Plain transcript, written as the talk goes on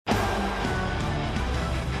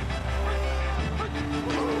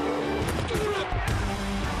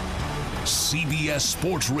CBS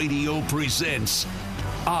Sports Radio presents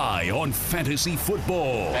Eye on Fantasy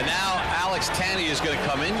Football. And now Alex Tanney is going to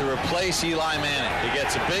come in to replace Eli Manning. He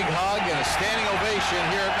gets a big hug and a standing ovation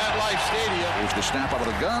here at MetLife Stadium. Here's the snap out of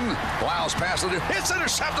the gun. Lyles passes it. It's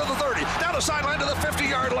intercepted to the 30. Down the sideline to the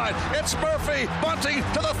 50-yard line. It's Murphy bunting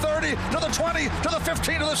to the 30, to the 20, to the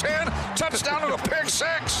 15, to the 10. Touchdown to the pick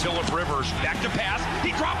six. Phillip Rivers back to pass.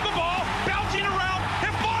 He dropped the ball, bouncing around.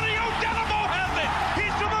 And Bonio Denimo has it.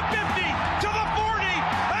 He's to the 50, to the 40.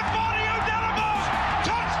 And Bonio Denimo,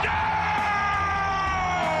 touchdown!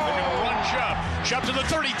 They're going to run Chubb. Chubb to the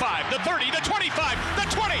 35, the 30, the 25, the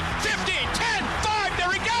 20, 15, 10, 5. There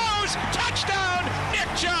he goes. Touchdown, Nick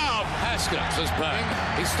Chubb. Haskins is back.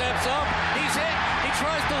 He steps up. He's hit. He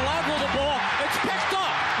tries to level the ball. It's picked up.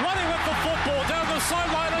 Running with the football down the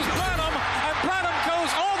sideline is Branham. And Branham goes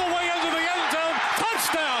all the way into the end zone.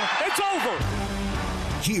 Touchdown. It's over.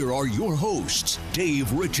 Here are your hosts,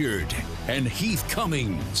 Dave Richard and Heath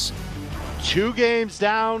Cummings. 2 games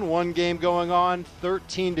down, 1 game going on,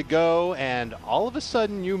 13 to go, and all of a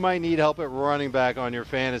sudden you might need help at running back on your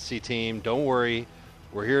fantasy team. Don't worry.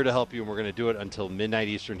 We're here to help you, and we're going to do it until midnight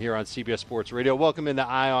Eastern here on CBS Sports Radio. Welcome into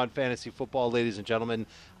Eye on Fantasy Football, ladies and gentlemen.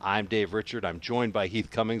 I'm Dave Richard. I'm joined by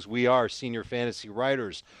Heath Cummings. We are senior fantasy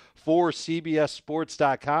writers for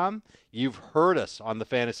CBSSports.com. You've heard us on the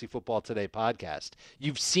Fantasy Football Today podcast.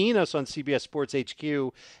 You've seen us on CBS Sports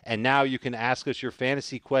HQ, and now you can ask us your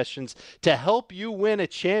fantasy questions to help you win a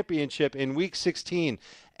championship in Week 16.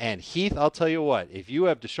 And Heath, I'll tell you what, if you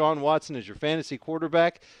have Deshaun Watson as your fantasy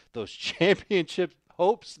quarterback, those championship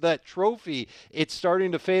hopes, that trophy, it's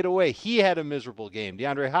starting to fade away. He had a miserable game.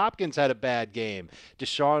 DeAndre Hopkins had a bad game.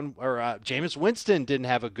 Jameis Winston didn't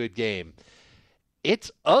have a good game.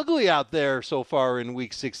 It's ugly out there so far in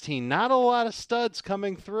Week 16. Not a lot of studs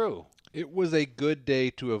coming through. It was a good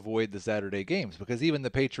day to avoid the Saturday games because even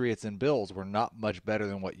the Patriots and Bills were not much better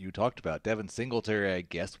than what you talked about. Devin Singletary, I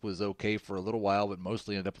guess, was okay for a little while, but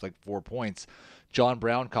mostly ended up with like 4 points. John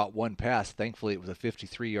Brown caught 1 pass. Thankfully, it was a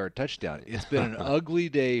 53-yard touchdown. It's been an ugly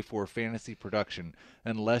day for fantasy production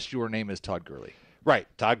unless your name is Todd Gurley. Right.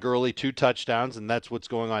 Todd Gurley, 2 touchdowns, and that's what's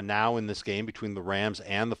going on now in this game between the Rams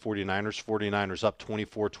and the 49ers. 49ers up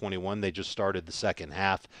 24-21. They just started the second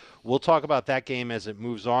half. We'll talk about that game as it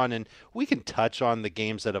moves on, and we can touch on the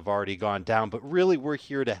games that have already gone down, but really we're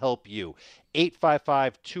here to help you.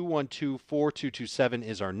 855-212-4227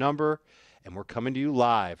 is our number. And we're coming to you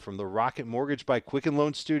live from the Rocket Mortgage by Quicken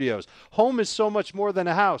Loan Studios. Home is so much more than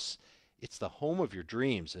a house. It's the home of your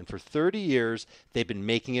dreams. And for 30 years, they've been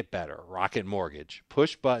making it better. Rocket Mortgage.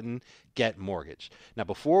 Push button, get mortgage. Now,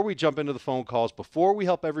 before we jump into the phone calls, before we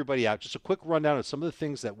help everybody out, just a quick rundown of some of the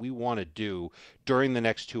things that we want to do during the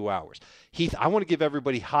next 2 hours. Heath, I want to give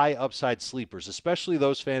everybody high upside sleepers, especially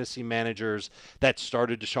those fantasy managers that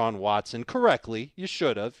started Deshaun Watson correctly. You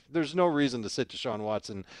should have. There's no reason to sit Deshaun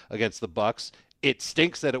Watson against the Bucs. It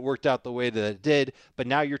stinks that it worked out the way that it did, but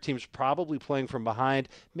now your team's probably playing from behind.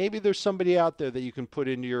 Maybe there's somebody out there that you can put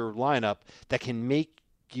into your lineup that can make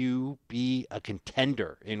you be a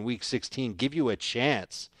contender in Week 16, give you a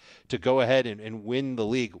chance to go ahead and win the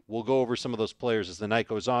league. We'll go over some of those players as the night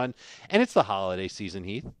goes on. And it's the holiday season,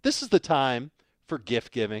 Heath. This is the time for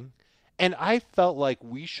gift giving. And I felt like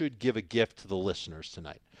we should give a gift to the listeners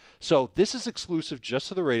tonight. So this is exclusive just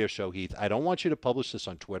to the radio show, Heath. I don't want you to publish this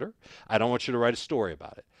on Twitter. I don't want you to write a story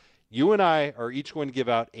about it. You and I are each going to give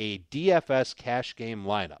out a DFS cash game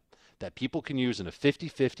lineup that people can use in a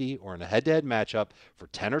 50-50 or in a head-to-head matchup for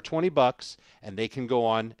 10 or 20 bucks, and they can go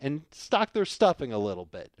on and stock their stuffing a little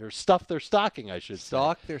bit, or stuff their stocking, I should say.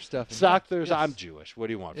 Stock their stuffing. Stock their. Yes. I'm Jewish. What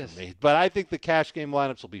do you want from me? But I think the cash game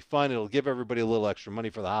lineups will be fun. It'll give everybody a little extra money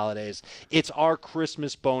for the holidays. It's our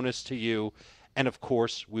Christmas bonus to you, and of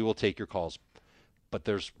course, we will take your calls. But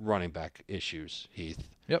there's running back issues, Heath.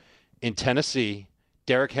 Yep. In Tennessee,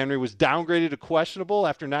 Derrick Henry was downgraded to questionable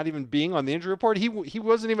after not even being on the injury report. He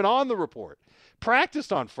wasn't even on the report.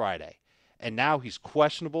 Practiced on Friday. And now he's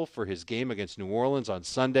questionable for his game against New Orleans on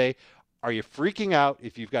Sunday. Are you freaking out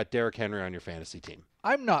if you've got Derrick Henry on your fantasy team?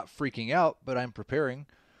 I'm not freaking out, but I'm preparing.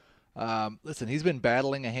 Listen, he's been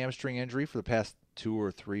battling a hamstring injury for the past 2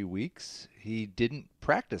 or 3 weeks. He didn't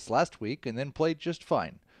practice last week and then played just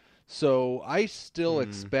fine. So I still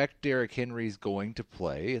expect Derrick Henry's going to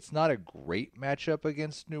play. It's not a great matchup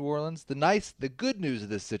against New Orleans. The good news of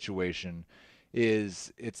this situation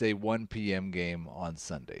is it's a 1 p.m. game on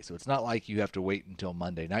Sunday. So it's not like you have to wait until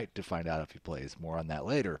Monday night to find out if he plays. More on that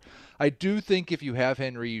later. I do think if you have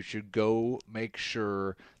Henry, you should go make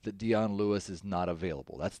sure that Dion Lewis is not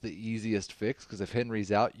available. That's the easiest fix, because if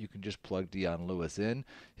Henry's out, you can just plug Dion Lewis in.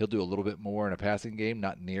 He'll do a little bit more in a passing game,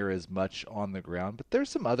 not near as much on the ground. But there's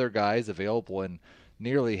some other guys available in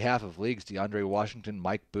nearly half of leagues. DeAndre Washington,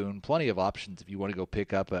 Mike Boone, plenty of options if you want to go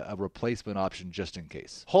pick up a replacement option just in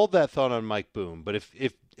case. Hold that thought on Mike Boone. But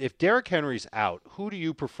if Derrick Henry's out, who do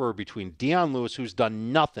you prefer between Dion Lewis, who's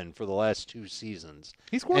done nothing for the last 2 seasons,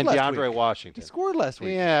 he scored and last DeAndre week. Washington? He scored last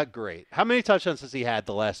week. Yeah, great. How many touchdowns has he had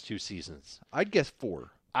the last 2 seasons? I'd guess 4.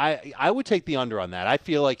 I would take the under on that. I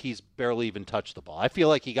feel like he's barely even touched the ball. I feel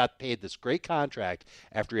like he got paid this great contract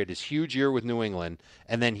after he had his huge year with New England,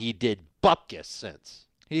 and then he did bupkis since.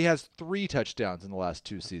 He has 3 touchdowns in the last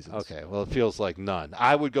 2 seasons. Okay, well, it feels like none.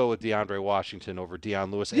 I would go with DeAndre Washington over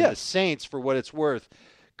Dion Lewis. And Yes. the Saints, for what it's worth,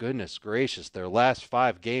 goodness gracious, their last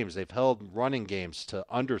 5 games, they've held running games to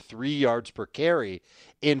under 3 yards per carry.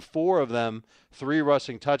 In 4 of them, 3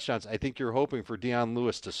 rushing touchdowns. I think you're hoping for Dion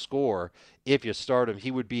Lewis to score. If you start him,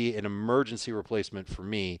 he would be an emergency replacement for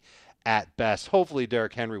me at best. Hopefully,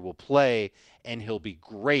 Derrick Henry will play, and he'll be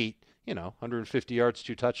great. 150 yards,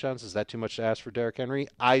 2 touchdowns. Is that too much to ask for Derrick Henry?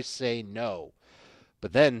 I say no.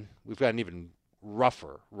 But then we've got an even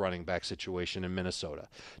rougher running back situation in Minnesota.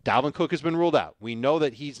 Dalvin Cook has been ruled out. We know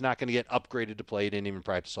that he's not going to get upgraded to play. He didn't even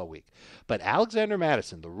practice all week. But Alexander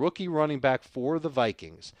Mattison, the rookie running back for the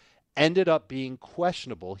Vikings, ended up being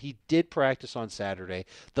questionable. He did practice on Saturday.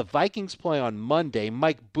 The Vikings play on Monday.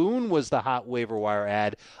 Mike Boone was the hot waiver wire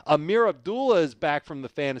ad. Amir Abdullah is back from the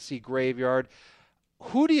fantasy graveyard.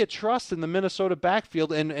 Who do you trust in the Minnesota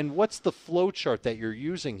backfield, and what's the flow chart that you're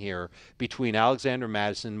using here between Alexander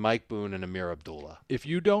Mattison, Mike Boone, and Amir Abdullah? If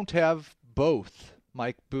you don't have both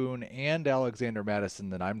Mike Boone and Alexander Mattison,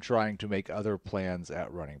 then I'm trying to make other plans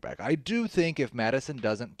at running back. I do think if Mattison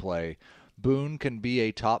doesn't play, Boone can be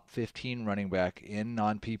a top 15 running back in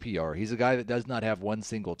non-PPR. He's a guy that does not have one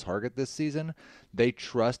single target this season. They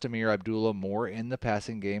trust Amir Abdullah more in the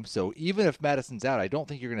passing game. So even if Madison's out, I don't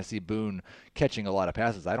think you're going to see Boone catching a lot of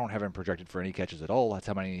passes. I don't have him projected for any catches at all. That's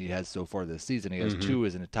how many he has so far this season. He has 2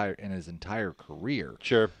 in his entire career.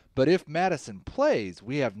 Sure. But if Madison plays,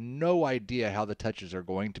 we have no idea how the touches are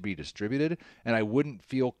going to be distributed, and I wouldn't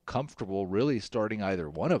feel comfortable really starting either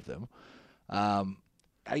one of them.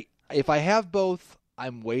 If I have both,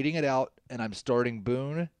 I'm waiting it out, and I'm starting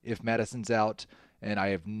Boone if Madison's out, and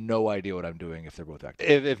I have no idea what I'm doing if they're both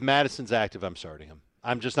active. If Madison's active, I'm starting him.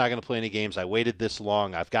 I'm just not going to play any games. I waited this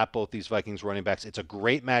long. I've got both these Vikings running backs. It's a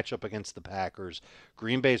great matchup against the Packers.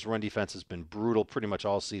 Green Bay's run defense has been brutal pretty much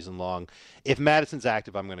all season long. If Madison's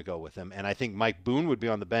active, I'm going to go with him. And I think Mike Boone would be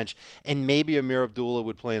on the bench, and maybe Amir Abdullah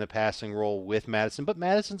would play in a passing role with Madison. But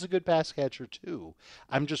Madison's a good pass catcher, too.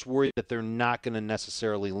 I'm just worried that they're not going to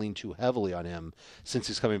necessarily lean too heavily on him since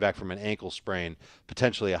he's coming back from an ankle sprain,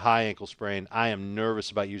 potentially a high ankle sprain. I am nervous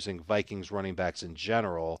about using Vikings running backs in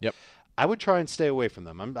general. Yep. I would try and stay away from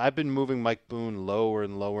them. I've been moving Mike Boone lower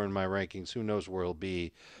and lower in my rankings. Who knows where he'll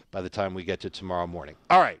be by the time we get to tomorrow morning.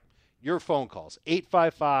 All right, your phone calls,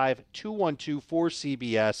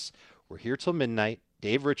 855-212-4CBS. We're here till midnight.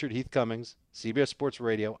 Dave, Richard, Heath Cummings, CBS Sports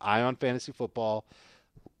Radio, Eye on Fantasy Football.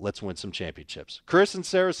 Let's win some championships. Chris in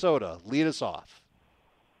Sarasota, lead us off.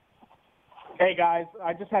 Hey, guys,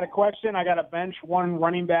 I just had a question. I got a bench 1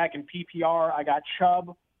 running back in PPR. I got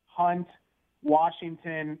Chubb, Hunt,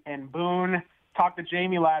 Washington, and Boone. Talked to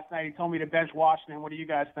Jamie last night. He told me to bench Washington. What do you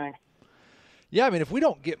guys think? Yeah, I mean, if we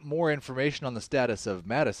don't get more information on the status of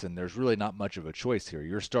Madison, there's really not much of a choice here.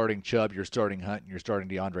 You're starting Chubb, you're starting Hunt, and you're starting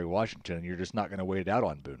DeAndre Washington, and you're just not going to wait it out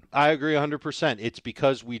on Boone. I agree 100%. It's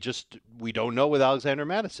because we don't know with Alexander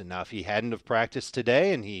Mattison. Now, if he hadn't have practiced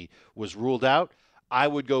today and he was ruled out, I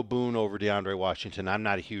would go Boone over DeAndre Washington. I'm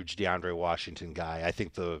not a huge DeAndre Washington guy. I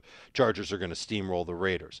think the Chargers are going to steamroll the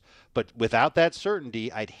Raiders. But without that certainty,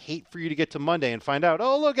 I'd hate for you to get to Monday and find out,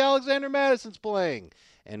 oh, look, Alexander Madison's playing,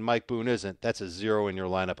 and Mike Boone isn't. That's a 0 in your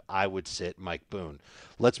lineup. I would sit Mike Boone.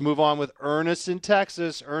 Let's move on with Ernest in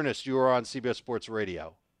Texas. Ernest, you are on CBS Sports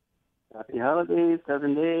Radio. Happy holidays,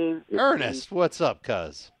 7 days. Ernest, what's up,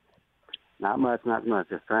 cuz? Not much.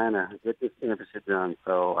 Just trying to get this championship done.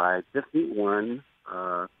 So I just need one.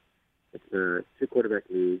 It's a 2-quarterback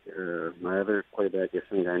league. My other quarterback is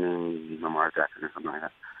some guy named Lamar Jackson or something like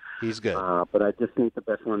that. He's good. But I just need the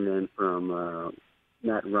best one then from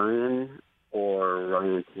Matt Ryan or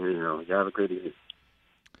Ryan Tannehill. You have a great evening.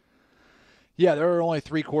 Yeah, there are only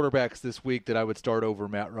 3 quarterbacks this week that I would start over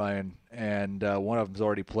Matt Ryan, and one of them's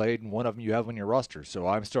already played, and one of them you have on your roster. So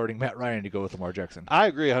I'm starting Matt Ryan to go with Lamar Jackson. I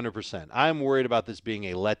agree 100%. I'm worried about this being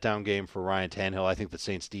a letdown game for Ryan Tannehill. I think the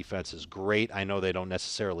Saints defense is great. I know they don't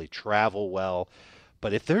necessarily travel well.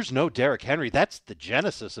 But if there's no Derrick Henry, that's the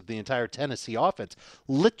genesis of the entire Tennessee offense.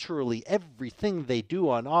 Literally everything they do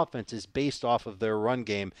on offense is based off of their run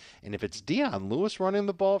game. And if it's Deion Lewis running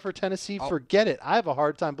the ball for Tennessee, forget it. I have a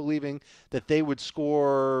hard time believing that they would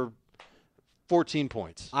score 14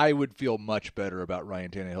 points. I would feel much better about Ryan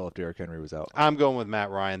Tannehill if Derrick Henry was out. I'm going with Matt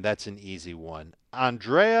Ryan. That's an easy one.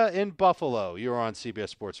 Andrea in Buffalo, you're on CBS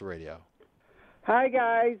Sports Radio. Hi,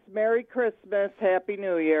 guys. Merry Christmas. Happy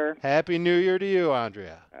New Year. Happy New Year to you,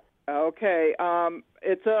 Andrea. Okay.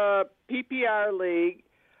 It's a PPR league.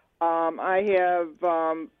 I have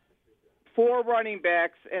 4 running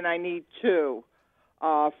backs, and I need 2.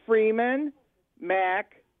 Freeman,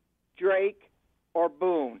 Mack, Drake, or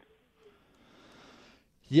Boone.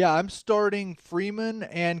 Yeah, I'm starting Freeman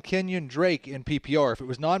and Kenyon Drake in PPR. If it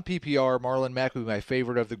was non-PPR, Marlon Mack would be my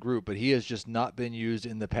favorite of the group, but he has just not been used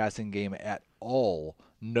in the passing game at all.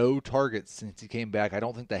 No targets since he came back. I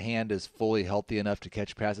don't think the hand is fully healthy enough to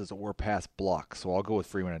catch passes or pass blocks, so I'll go with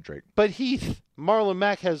Freeman and Drake. But Heath, Marlon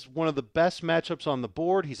Mack has one of the best matchups on the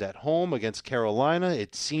board. He's at home against Carolina.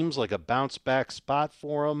 It seems like a bounce-back spot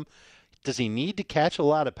for him. Does he need to catch a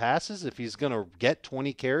lot of passes if he's going to get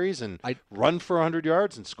 20 carries and run for 100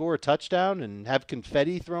 yards and score a touchdown and have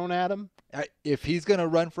confetti thrown at him? If he's going to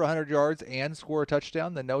run for 100 yards and score a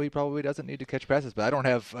touchdown, then no, he probably doesn't need to catch passes. But I don't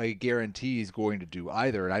have a guarantee he's going to do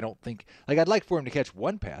either. And I don't think – I'd like for him to catch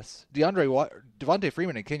one pass. Devontae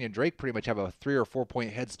Freeman and Kenyon Drake pretty much have a 3 or 4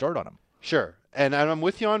 point head start on him. Sure. And I'm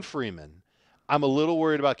with you on Freeman. I'm a little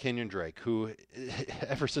worried about Kenyon Drake, who,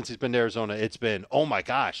 ever since he's been to Arizona, it's been, oh my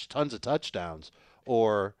gosh, tons of touchdowns,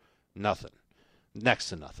 or nothing, next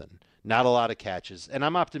to nothing, not a lot of catches. And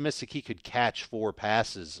I'm optimistic he could catch 4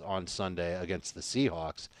 passes on Sunday against the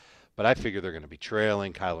Seahawks, but I figure they're going to be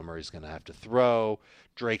trailing. Kyler Murray's going to have to throw.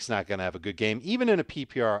 Drake's not going to have a good game. Even in a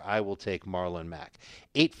PPR, I will take Marlon Mack.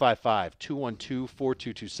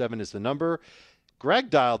 855-212-4227 is the number. Greg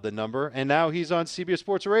dialed the number, and now he's on CBS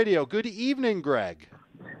Sports Radio. Good evening, Greg.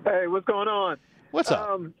 Hey, what's going on? What's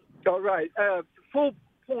up? All right. Full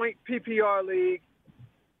point PPR league.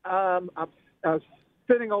 I'm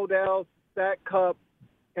sitting Odell, Stack Cup,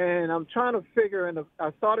 and I'm trying to figure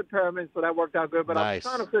I started Perriman, so that worked out good, but nice.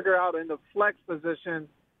 I'm trying to figure out in the flex position,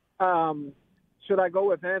 should I go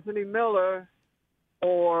with Anthony Miller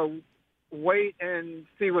or wait and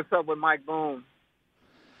see what's up with Mike Boone?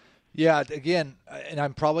 Yeah, again, and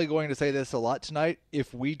I'm probably going to say this a lot tonight,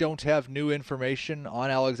 if we don't have new information on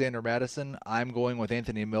Alexander Mattison, I'm going with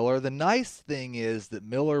Anthony Miller. The nice thing is that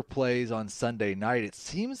Miller plays on Sunday night. It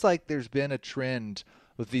seems like there's been a trend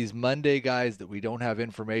with these Monday guys that we don't have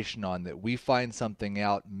information on, that we find something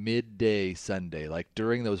out midday Sunday, like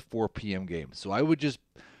during those 4 p.m. games. So I would just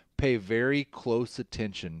pay very close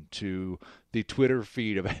attention to the Twitter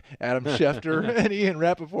feed of Adam Schefter and Ian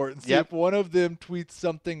Rappaport and see if one of them tweets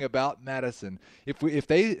something about Mattison. If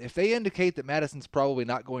they indicate that Madison's probably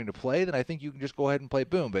not going to play, then I think you can just go ahead and play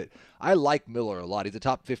Boone. But I like Miller a lot. He's a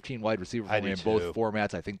top 15 wide receiver for me in both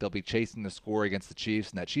formats. I think they'll be chasing the score against the Chiefs,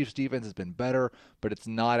 and that Chiefs defense has been better, but it's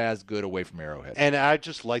not as good away from Arrowhead. And I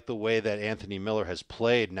just like the way that Anthony Miller has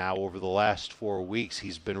played now over the last 4 weeks.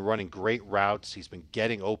 He's been running great routes. He's been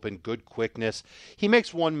getting open, good quickness. He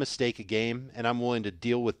makes one mistake a game, and I'm willing to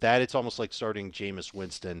deal with that. It's almost like starting Jameis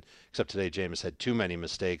Winston, except today Jameis had too many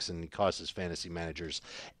mistakes and he cost his fantasy managers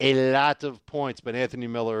a lot of points. But Anthony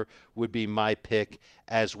Miller would be my pick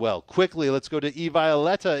as well. Quickly, let's go to E.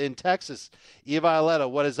 Violetta in Texas. E. Violetta,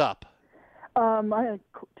 what is up? I have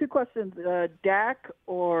 2 questions: Dak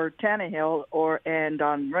or Tannehill, and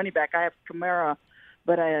on running back, I have Kamara,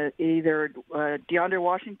 but either DeAndre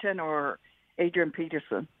Washington or Adrian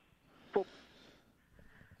Peterson.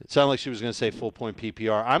 It sounded like she was going to say full point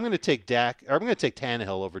PPR. I'm going to take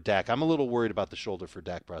Tannehill over Dak. I'm a little worried about the shoulder for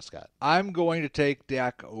Dak Prescott. I'm going to take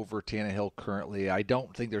Dak over Tannehill currently. I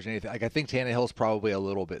don't think there's anything. I think Tannehill's probably a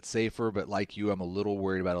little bit safer, but like you, I'm a little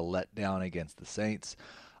worried about a letdown against the Saints.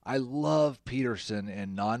 I love Peterson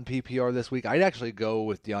in non-PPR this week. I'd actually go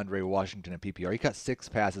with DeAndre Washington in PPR. He caught 6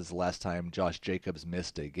 passes the last time Josh Jacobs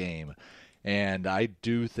missed a game, and I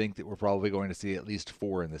do think that we're probably going to see at least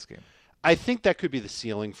 4 in this game. I think that could be the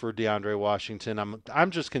ceiling for DeAndre Washington.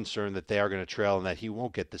 I'm just concerned that they are going to trail and that he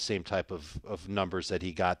won't get the same type of numbers that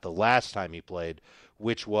he got the last time he played,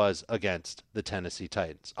 which was against the Tennessee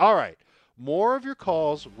Titans. All right, more of your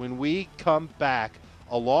calls when we come back,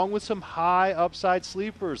 along with some high upside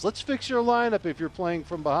sleepers. Let's fix your lineup if you're playing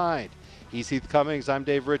from behind. He's Heath Cummings. I'm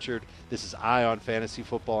Dave Richard. This is Eye on Fantasy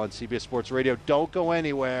Football on CBS Sports Radio. Don't go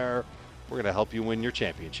anywhere. We're going to help you win your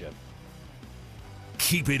championship.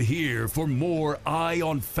 Keep it here for more Eye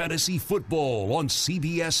on Fantasy Football on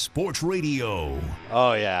CBS Sports Radio.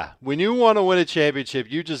 Oh, yeah. When you want to win a championship,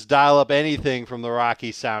 you just dial up anything from the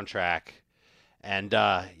Rocky soundtrack, and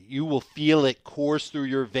you will feel it course through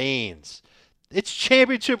your veins. It's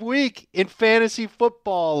championship week in fantasy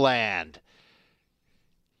football land.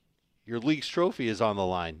 Your league's trophy is on the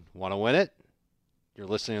line. Want to win it? You're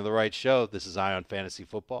listening to the right show. This is Eye on Fantasy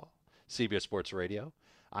Football, CBS Sports Radio.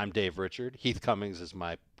 I'm Dave Richard. Heath Cummings is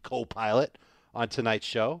my co-pilot on tonight's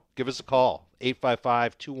show. Give us a call,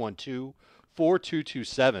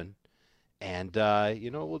 855-212-4227. And you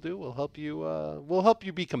know what we'll do? We'll help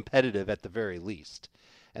you be competitive at the very least.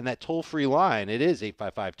 And that toll-free line, it is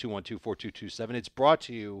 855-212-4227. It's brought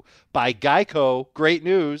to you by Geico. Great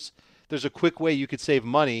news. There's a quick way you could save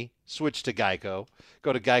money. Switch to Geico.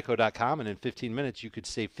 Go to geico.com, and in 15 minutes, you could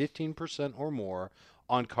save 15% or more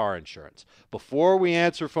on car insurance. Before we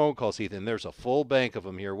answer phone calls, Ethan, there's a full bank of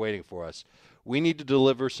them here waiting for us. We need to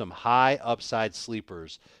deliver some high upside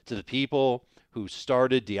sleepers to the people who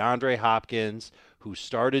started DeAndre Hopkins, who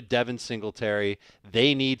started Devin Singletary.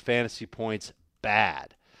 They need fantasy points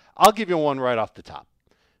bad. I'll give you one right off the top.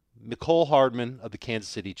 Mecole Hardman of the Kansas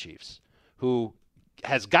City Chiefs, who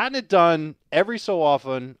has gotten it done every so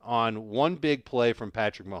often on one big play from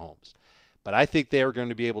Patrick Mahomes. But I think they are going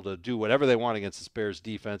to be able to do whatever they want against the Bears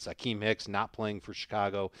defense. Akeem Hicks not playing for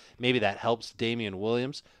Chicago. Maybe that helps Damian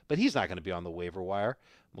Williams, but he's not going to be on the waiver wire.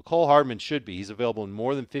 Mecole Hardman should be. He's available in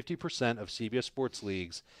more than 50% of CBS Sports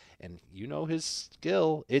leagues. And you know his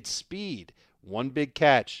skill. It's speed. One big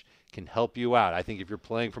catch can help you out. I think if you're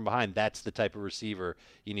playing from behind, that's the type of receiver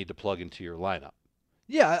you need to plug into your lineup.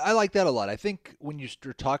 Yeah, I like that a lot. I think when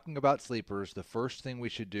you're talking about sleepers, the first thing we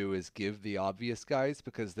should do is give the obvious guys,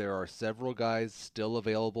 because there are several guys still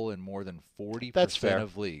available in more than 40%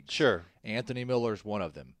 of leagues. Sure. Anthony Miller's one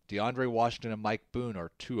of them. DeAndre Washington and Mike Boone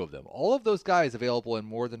are two of them. All of those guys available in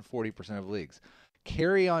more than 40% of leagues.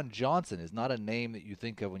 Kerryon Johnson is not a name that you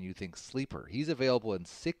think of when you think sleeper. He's available in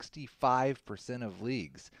 65% of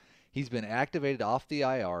leagues. He's been activated off the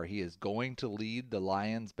IR. He is going to lead the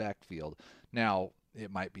Lions' backfield. Now, it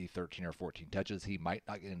might be 13 or 14 touches. He might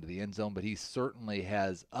not get into the end zone, but he certainly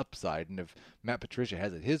has upside. And if Matt Patricia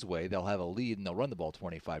has it his way, they'll have a lead and they'll run the ball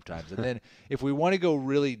 25 times. And then if we want to go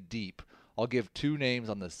really deep, I'll give two names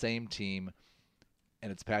on the same team,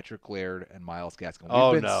 and it's Patrick Laird and Myles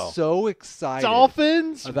Gaskin. We've been so excited.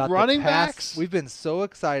 Dolphins, about running backs. We've been so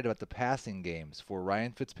excited about the passing games for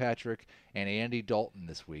Ryan Fitzpatrick and Andy Dalton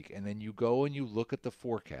this week. And then you go and you look at the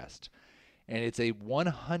forecast, and it's a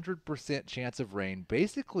 100% chance of rain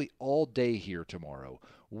basically all day here tomorrow.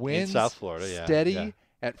 Winds in South Florida, steady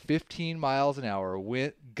at 15 miles an hour,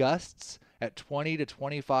 gusts at 20 to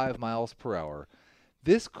 25 miles per hour.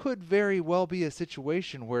 This could very well be a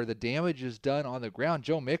situation where the damage is done on the ground.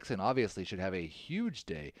 Joe Mixon obviously should have a huge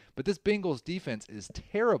day, but this Bengals defense is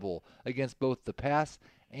terrible against both the pass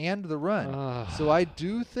and the run. So I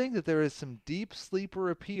do think that there is some deep sleeper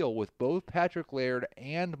appeal with both Patrick Laird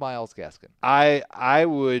and Myles Gaskin. I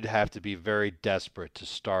would have to be very desperate to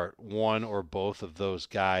start one or both of those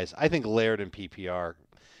guys. I think Laird and PPR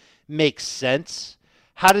makes sense.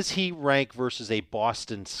 How does he rank versus a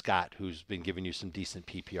Boston Scott who's been giving you some decent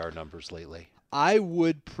PPR numbers lately? I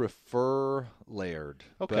would prefer Laird,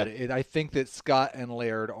 okay. But I think that Scott and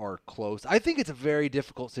Laird are close. I think it's a very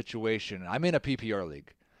difficult situation. I'm in a PPR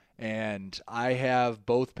league, and I have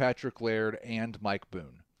both Patrick Laird and Mike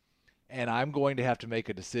Boone. And I'm going to have to make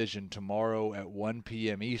a decision tomorrow at 1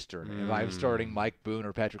 p.m. Eastern if I'm starting Mike Boone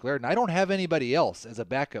or Patrick Laird. And I don't have anybody else as a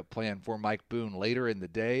backup plan for Mike Boone later in the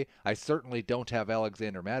day. I certainly don't have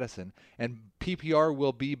Alexander Madison. And PPR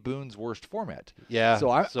will be Boone's worst format. Yeah. So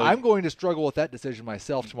I'm going to struggle with that decision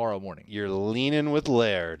myself tomorrow morning. You're leaning with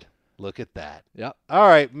Laird. Look at that. Yep. All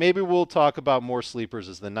right, maybe we'll talk about more sleepers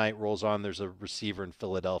as the night rolls on. There's a receiver in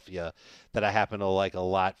Philadelphia that I happen to like a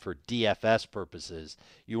lot for DFS purposes.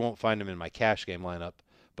 You won't find him in my cash game lineup,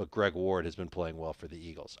 but Greg Ward has been playing well for the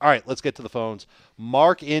Eagles. All right, let's get to the phones.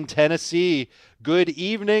 Mark in Tennessee. Good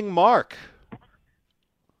evening, Mark.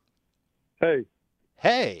 Hey.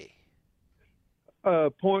 Hey.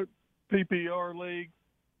 Point PPR league.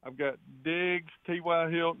 I've got Diggs, T.Y.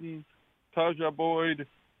 Hilton, Tajah Boyd,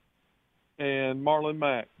 and Marlon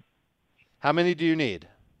Mack. How many do you need?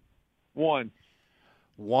 One,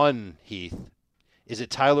 Heath. Is it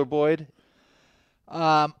Tyler Boyd?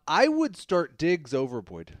 I would start Diggs over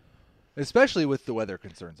Boyd. especially with the weather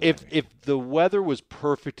concerns. If the weather was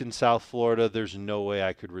perfect in South Florida, there's no way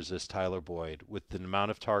I could resist Tyler Boyd. With the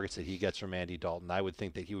amount of targets that he gets from Andy Dalton, I would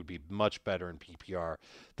think that he would be much better in PPR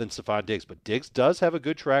than Stephon Diggs. But Diggs does have a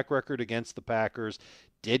good track record against the Packers.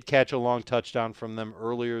 Did catch a long touchdown from them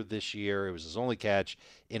earlier this year. It was his only catch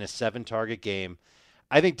in a 7-target game.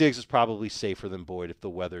 I think Diggs is probably safer than Boyd if the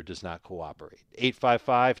weather does not cooperate.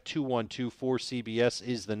 855-212-4CBS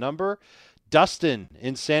is the number. Dustin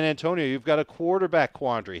in San Antonio, you've got a quarterback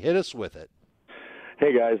quandary. Hit us with it.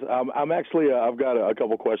 Hey, guys. I'm actually I've got a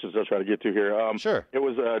couple questions I'll try to get to here. Sure. It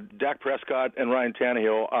was Dak Prescott and Ryan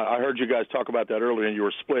Tannehill. I heard you guys talk about that earlier, and you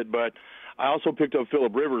were split, but I also picked up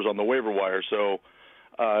Phillip Rivers on the waiver wire, so,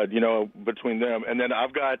 between them. And then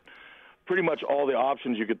I've got pretty much all the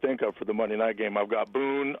options you could think of for the Monday night game. I've got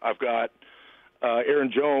Boone. I've got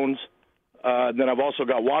Aaron Jones. Then I've also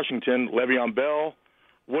got Washington, Le'Veon Bell.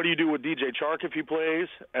 What do you do with DJ Chark if he plays?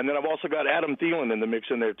 And then I've also got Adam Thielen in the mix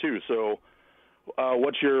in there too. So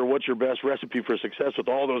what's your best recipe for success with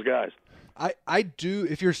all those guys? I do.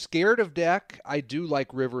 If you're scared of Dak, I do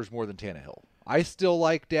like Rivers more than Tannehill. I still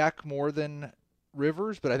like Dak more than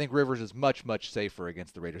Rivers, but I think Rivers is much, much safer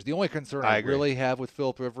against the Raiders. The only concern I really have with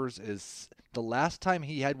Phillip Rivers is the last time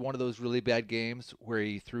he had one of those really bad games where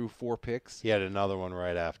he threw 4 picks. He had another one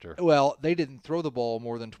right after. Well, they didn't throw the ball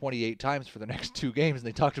more than 28 times for the next 2 games, and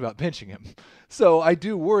they talked about benching him. So I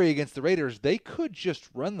do worry against the Raiders. They could just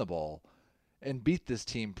run the ball and beat this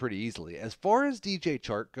team pretty easily. As far as DJ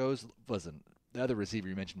Chark goes, listen, the other receiver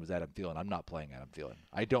you mentioned was Adam Thielen. I'm not playing Adam Thielen.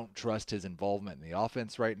 I don't trust his involvement in the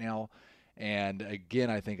offense right now. And again,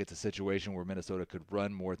 I think it's a situation where Minnesota could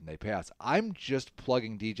run more than they pass. I'm just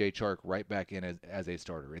plugging DJ Chark right back in as a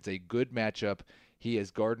starter. It's a good matchup. He is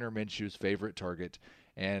Gardner Minshew's favorite target.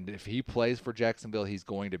 And if he plays for Jacksonville, he's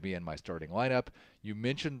going to be in my starting lineup. You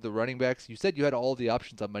mentioned the running backs. You said you had all the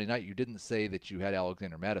options on Monday night. You didn't say that you had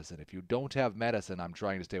Alexander Madison. If you don't have Madison, I'm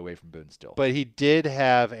trying to stay away from Boone still. But he did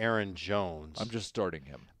have Aaron Jones. I'm just starting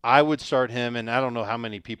him. I would start him, and I don't know how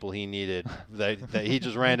many people he needed. that he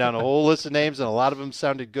just ran down a whole list of names, and a lot of them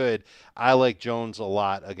sounded good. I like Jones a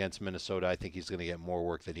lot against Minnesota. I think he's going to get more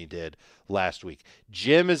work than he did last week.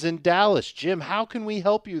 Jim is in Dallas. Jim, how can we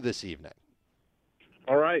help you this evening?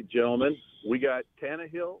 All right, gentlemen, we got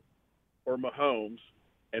Tannehill or Mahomes,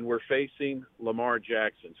 and we're facing Lamar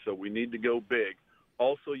Jackson, so we need to go big.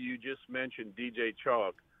 Also, you just mentioned DJ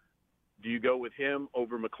Chark. Do you go with him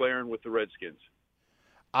over McLaurin with the Redskins?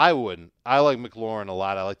 I wouldn't. I like McLaurin a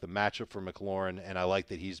lot. I like the matchup for McLaurin, and I like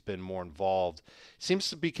that he's been more involved. Seems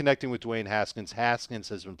to be connecting with Dwayne Haskins. Haskins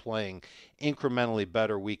has been playing incrementally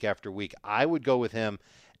better week after week. I would go with him.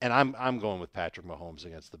 And I'm going with Patrick Mahomes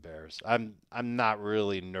against the Bears. I'm not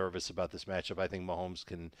really nervous about this matchup. I think Mahomes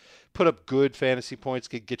can put up good fantasy points,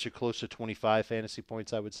 could get you close to 25 fantasy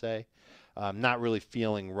points, I would say. Not really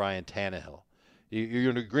feeling Ryan Tannehill. You're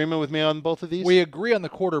in agreement with me on both of these? We agree on the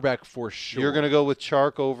quarterback for sure. You're going to go with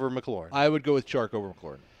Chark over McLaurin. I would go with Chark over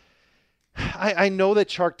McLaurin. I know that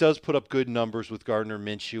Chark does put up good numbers with Gardner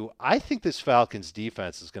Minshew. I think this Falcons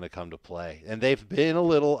defense is going to come to play. And they've been a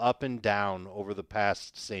little up and down over the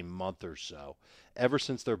past, say, month or so, ever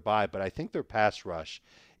since their bye. But I think their pass rush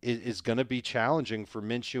is going to be challenging for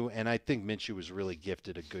Minshew. And I think Minshew was really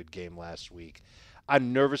gifted a good game last week.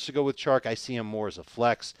 I'm nervous to go with Chark. I see him more as a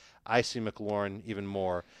flex. I see McLaurin even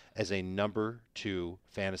more as a number 2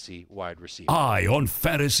 fantasy wide receiver. Eye on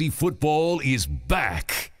Fantasy Football is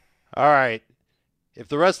back. All right. If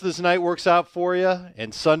the rest of this night works out for you,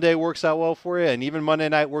 and Sunday works out well for you, and even Monday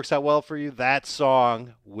night works out well for you, that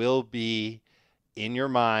song will be in your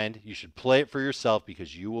mind. You should play it for yourself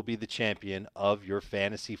because you will be the champion of your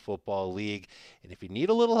fantasy football league. And if you need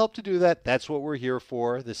a little help to do that, that's what we're here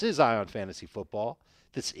for. This is Eye on Fantasy Football.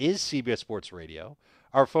 This is CBS Sports Radio.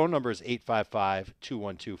 Our phone number is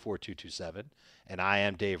 855-212-4227. And I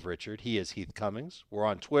am Dave Richard. He is Heath Cummings. We're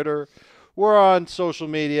on Twitter. We're on social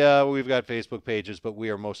media. We've got Facebook pages, but we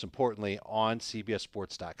are most importantly on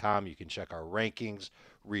CBSSports.com. You can check our rankings,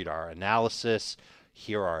 read our analysis,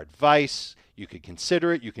 hear our advice. You could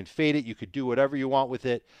consider it. You can fade it. You could do whatever you want with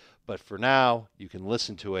it. But for now, you can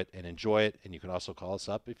listen to it and enjoy it, and you can also call us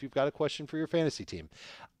up if you've got a question for your fantasy team.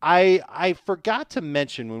 I forgot to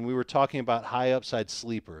mention when we were talking about high upside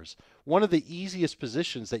sleepers, one of the easiest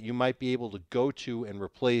positions that you might be able to go to and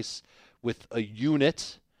replace with a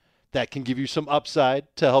unit that can give you some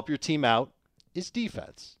upside to help your team out is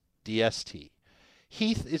defense, DST.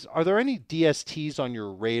 Heath, are there any DSTs on your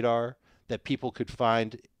radar that people could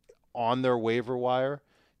find on their waiver wire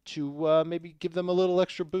to maybe give them a little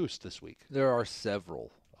extra boost this week? There are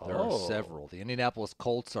several. The Indianapolis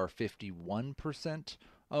Colts are 51%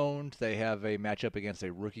 owned. They have a matchup against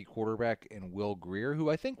a rookie quarterback in Will Grier, who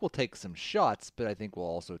I think will take some shots, but I think will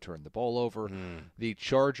also turn the ball over. The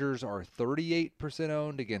Chargers are 38%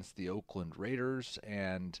 owned against the Oakland Raiders,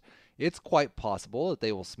 and it's quite possible that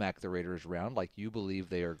they will smack the Raiders around like you believe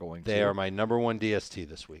they are going to. They are my number one DST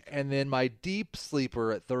this week. And then my deep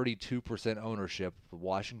sleeper at 32% ownership, the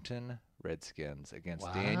Washington Redskins against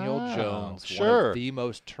Daniel Jones, one of the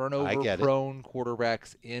most turnover-prone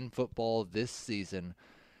quarterbacks in football this season.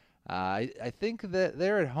 I think that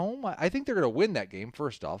they're at home. I think they're going to win that game,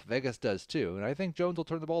 first off. Vegas does, too. And I think Jones will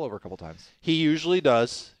turn the ball over a couple times. He usually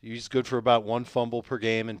does. He's good for about 1 fumble per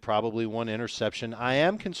game and probably 1 interception. I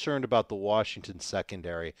am concerned about the Washington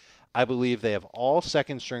secondary. I believe they have all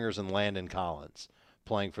second stringers and Landon Collins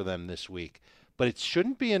playing for them this week. But it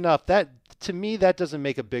shouldn't be enough. That, to me, that doesn't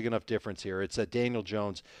make a big enough difference here. It's that Daniel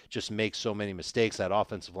Jones just makes so many mistakes. That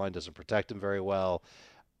offensive line doesn't protect him very well.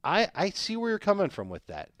 I see where you're coming from with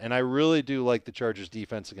that, and I really do like the Chargers'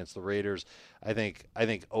 defense against the Raiders. I think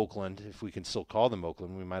Oakland, if we can still call them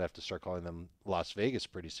Oakland, we might have to start calling them Las Vegas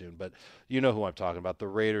pretty soon. But you know who I'm talking about. The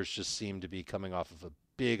Raiders just seem to be coming off of a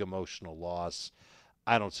big emotional loss.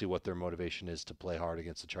 I don't see what their motivation is to play hard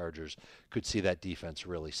against the Chargers. Could see that defense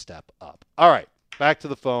really step up. All right, back to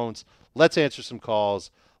the phones. Let's answer some calls.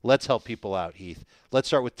 Let's help people out, Heath. Let's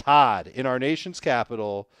start with Todd in our nation's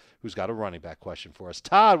capital, who's got a running back question for us.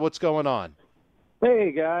 Todd, what's going on?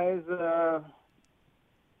 Hey, guys.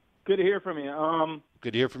 Good to hear from you.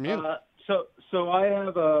 Good to hear from you. So I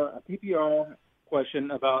have a PPR question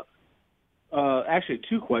about actually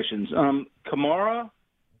 2 questions. Kamara,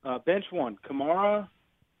 bench 1. Kamara.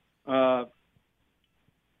 Well,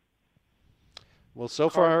 so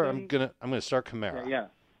far I'm gonna start Kamara. Yeah.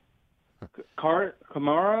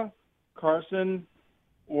 Kamara, Carson,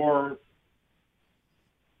 or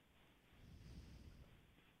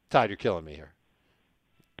Todd, you're killing me here.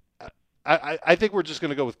 I think we're just going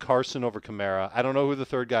to go with Carson over Kamara. I don't know who the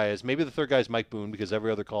third guy is. Maybe the third guy is Mike Boone because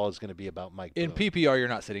every other call is going to be about Mike Boone. In PPR, you're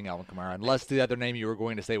not sitting Alvin Kamara unless the other name you were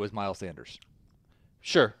going to say was Miles Sanders.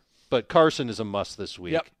 Sure, but Carson is a must this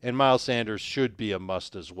week, Yep. and Miles Sanders should be a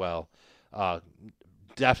must as well.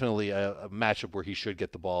 Definitely a matchup where he should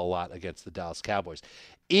get the ball a lot against the Dallas Cowboys.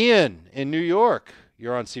 Ian in New York,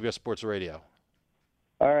 you're on CBS Sports Radio.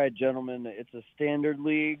 All right, gentlemen, it's a standard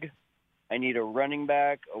league. I need a running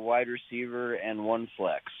back, a wide receiver, and 1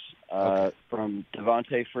 flex. From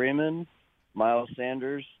Devontae Freeman, Miles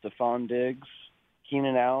Sanders, Stephon Diggs,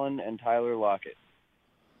 Keenan Allen, and Tyler Lockett.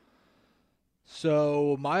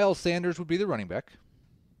 So Miles Sanders would be the running back.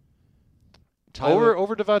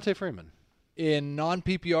 Over Devontae Freeman. In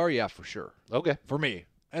non-PPR, yeah, for sure. Okay. For me.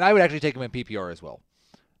 And I would actually take him in PPR as well.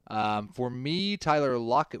 For me, Tyler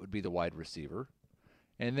Lockett would be the wide receiver.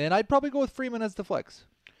 And then I'd probably go with Freeman as the flex.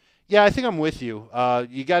 Yeah, I think I'm with you.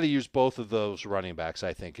 You got to use both of those running backs,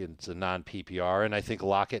 I think. It's a non-PPR, and I think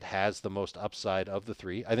Lockett has the most upside of the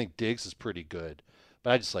 3. I think Diggs is pretty good,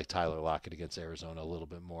 but I just like Tyler Lockett against Arizona a little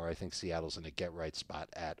bit more. I think Seattle's in a get-right spot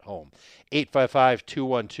at home.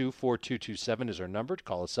 855-212-4227 is our number to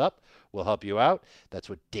call us up. We'll help you out. That's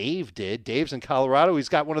what Dave did. Dave's in Colorado. He's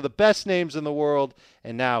got one of the best names in the world,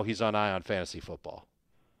 and now he's on Eye on Fantasy Football.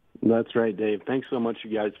 That's right, Dave. Thanks so much,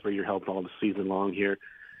 you guys, for your help all the season long here.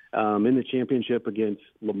 In the championship against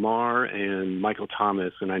Lamar and Michael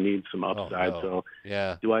Thomas, and I need some upside. So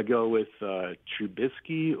do I go with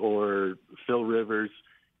Trubisky or Phil Rivers?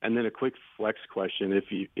 And then a quick flex question.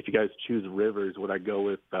 If you guys choose Rivers, would I go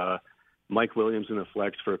with Mike Williams in the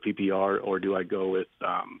flex for a PPR, or do I go with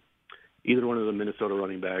either one of the Minnesota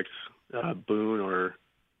running backs, Boone or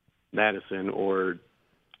Madison or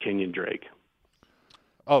Kenyon Drake?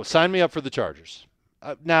 Oh, sign me up for the Chargers.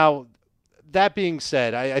 Now, that being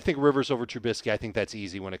said, I think Rivers over Trubisky, I think that's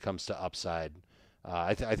easy when it comes to upside.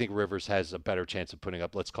 I think Rivers has a better chance of putting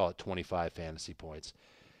up, let's call it 25 fantasy points.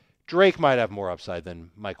 Drake might have more upside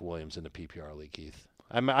than Mike Williams in the PPR league, Keith.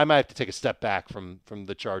 I might have to take a step back from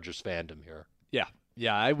the Chargers fandom here.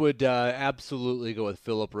 Yeah, I would absolutely go with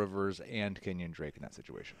Phillip Rivers and Kenyon Drake in that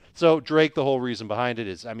situation. So Drake, the whole reason behind it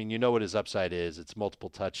is, I mean, you know what his upside is. It's multiple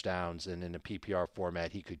touchdowns, and in a PPR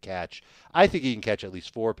format, he could catch. I think he can catch at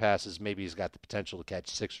least 4 passes. Maybe he's got the potential to catch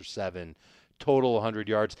 6 or 7. Total 100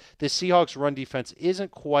 yards. The Seahawks run defense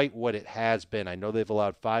isn't quite what it has been. I know they've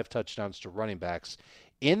allowed 5 touchdowns to running backs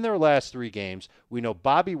in their last 3 games. We know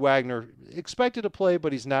Bobby Wagner expected to play,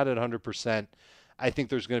 but he's not at 100%. I think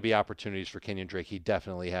there's going to be opportunities for Kenyon Drake. He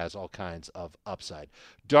definitely has all kinds of upside.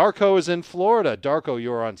 Darko is in Florida. Darko,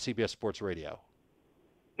 you're on CBS Sports Radio.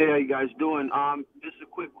 Hey, how you guys doing? Just a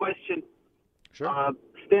quick question. Sure.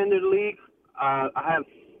 Standard league, I have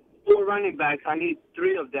 4 running backs. I need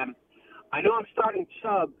 3 of them. I know I'm starting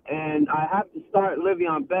Chubb, and I have to start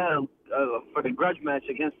Le'Veon Bell for the grudge match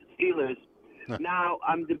against the Steelers. Now,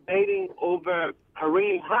 I'm debating over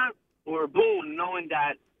Kareem Hunt or Boone, knowing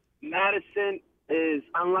that Madison is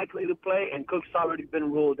unlikely to play and Cook's already been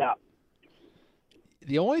ruled out.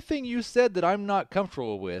 The only thing you said that I'm not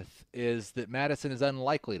comfortable with is that Madison is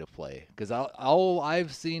unlikely to play, because all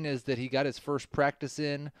I've seen is that he got his first practice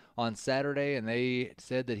in on Saturday, and they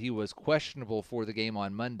said that he was questionable for the game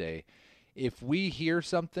on Monday. If we hear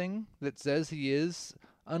something that says he is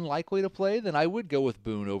unlikely to play, then I would go with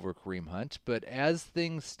Boone over Kareem Hunt. But as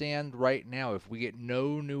things stand right now, if we get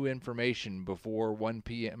no new information before 1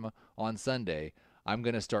 p.m. on Sunday, I'm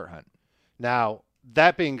going to start Hunt. Now,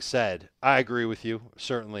 that being said, I agree with you,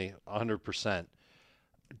 certainly 100%.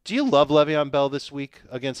 Do you love Le'Veon Bell this week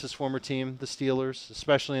against his former team, the Steelers,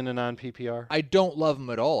 especially in a non-PPR? I don't love him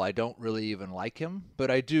at all. I don't really even like him, but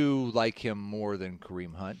I do like him more than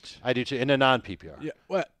Kareem Hunt. I do too, in a non-PPR. Yeah,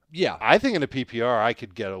 well, yeah. I think in a PPR, I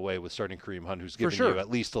could get away with starting Kareem Hunt, who's giving sure. you at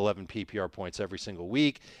least 11 PPR points every single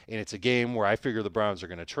week, and it's a game where I figure the Browns are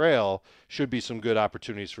going to trail. Should be some good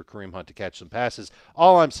opportunities for Kareem Hunt to catch some passes.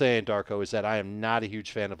 All I'm saying, Darko, is that I am not a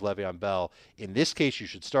huge fan of Le'Veon Bell. In this case, you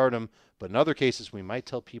should start him, but in other cases, we might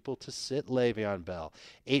tell people to sit Le'Veon Bell.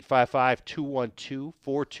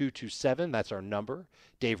 855-212-4227, that's our number.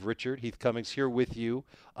 Dave, Richard, Heath Cummings here with you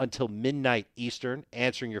until midnight Eastern,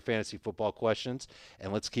 answering your fantasy football questions.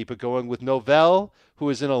 And let's keep it going with Novell, who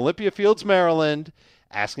is in Olympia Fields, Maryland,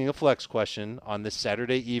 asking a flex question on this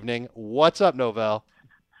Saturday evening. What's up, Novell?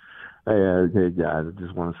 Hey guys. I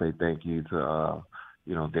just want to say thank you to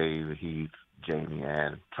Dave, Heath, Jamie,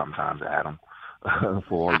 and sometimes Adam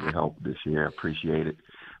for all your help this year. Appreciate it.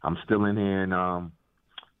 I'm still in here in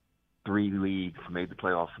 3 leagues, made the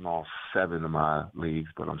playoffs in all 7 of my leagues,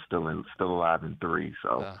 but I'm still alive in 3.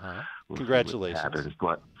 So we'll congratulations.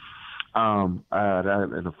 But in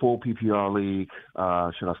a full PPR league,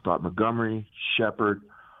 should I start Montgomery, Shepard,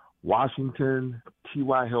 Washington,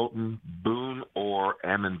 T.Y. Hilton, Boone, or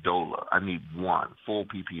Amendola? I need one full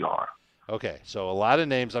PPR. Okay, so a lot of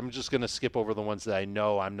names. I'm just going to skip over the ones that I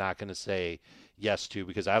know I'm not going to say yes to,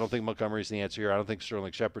 because I don't think Montgomery's the answer here. I don't think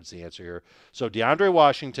Sterling Shepard's the answer here. So DeAndre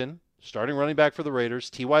Washington, starting running back for the Raiders.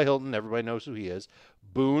 T.Y. Hilton, everybody knows who he is.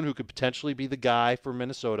 Boone, who could potentially be the guy for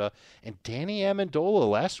Minnesota. And Danny Amendola.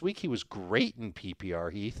 Last week he was great in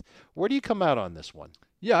PPR, Heath. Where do you come out on this one?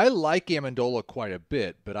 Yeah, I like Amendola quite a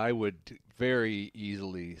bit, but I would very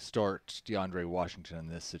easily start DeAndre Washington in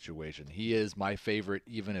this situation. He is my favorite,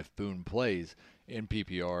 even if Boone plays in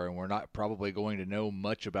PPR, and we're not probably going to know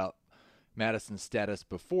much about Madison's status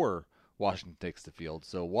before Washington takes the field.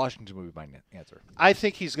 So Washington would be my answer. I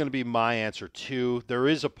think he's going to be my answer too. There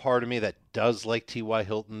is a part of me that does like T.Y.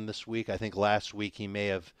 Hilton this week. I think last week he may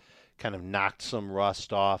have kind of knocked some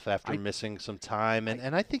rust off after missing some time,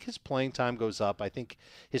 and I think his playing time goes up. I think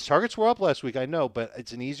his targets were up last week, I know, but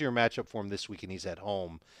it's an easier matchup for him this week, and he's at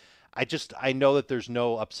home. I know that there's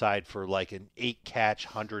no upside for like an 8-catch,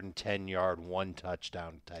 110-yard, 1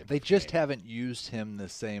 touchdown type. They just haven't used him the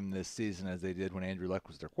same this season as they did when Andrew Luck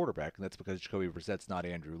was their quarterback, and that's because Jacoby Brissett's not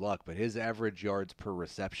Andrew Luck, but his average yards per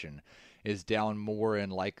reception is down more in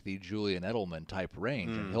like the Julian Edelman type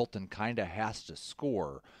range, and Hilton kind of has to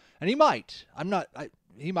score. And he might.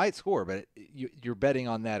 He might score, but you're betting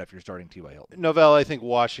on that if you're starting T.Y. Hilton. Novell, I think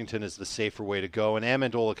Washington is the safer way to go, and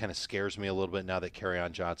Amendola kind of scares me a little bit now that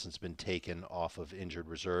Kerryon Johnson's been taken off of injured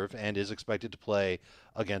reserve and is expected to play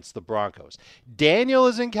against the Broncos. Daniel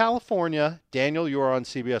is in California. Daniel, you are on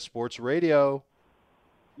CBS Sports Radio.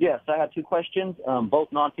 Yes, I have 2 questions,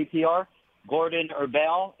 both non-PPR. Gordon or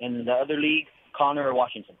Bell, and the other league, Connor or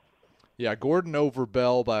Washington. Yeah, Gordon over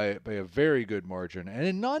Bell by a very good margin. And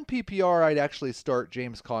in non-PPR, I'd actually start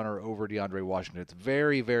James Conner over DeAndre Washington. It's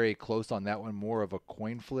very, very close on that one, more of a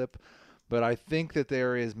coin flip. But I think that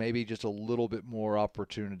there is maybe just a little bit more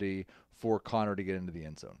opportunity for Conner to get into the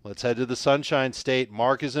end zone. Let's head to the Sunshine State.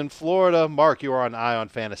 Mark is in Florida. Mark, you are on Eye on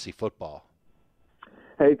Fantasy Football.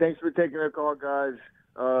 Hey, thanks for taking the call, guys.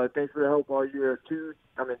 Thanks for the help all year.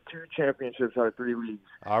 I'm in 2 championships out of 3 leagues.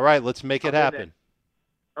 All right, let's make it happen.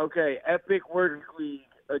 Okay, Epic Work League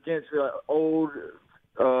against an old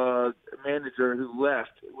manager who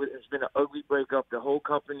left. It's been an ugly breakup. The whole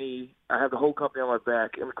company, I have the whole company on my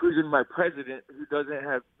back, including my president, who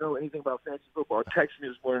doesn't know anything about fantasy football. Texts me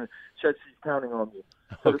this morning, says she's counting on me.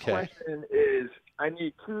 So the question is, I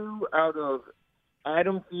need 2 out of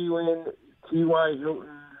Adam Thielen, T.Y.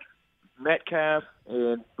 Hilton, Metcalf,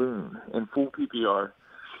 and Boone in full PPR.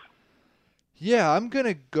 Yeah, I'm going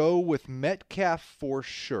to go with Metcalf for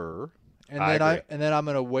sure. And then I'm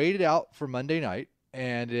going to wait it out for Monday night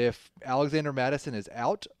And if Alexander Madison is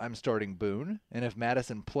out, I'm starting Boone. And if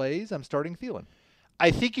Madison plays, I'm starting Thielen. I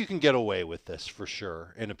think you can get away with this for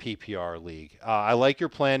sure in a PPR league. I like your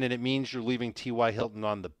plan, and it means you're leaving T.Y. Hilton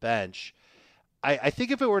on the bench. I think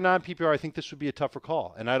if it were non-PPR, I think this would be a tougher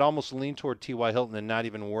call. And I'd almost lean toward T.Y. Hilton and not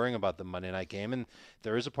even worrying about the Monday night game. And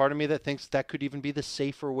there is a part of me that thinks that could even be the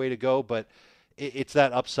safer way to go. But it's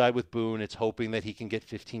that upside with Boone. It's hoping that he can get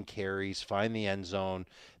 15 carries, find the end zone,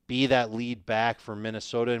 be that lead back for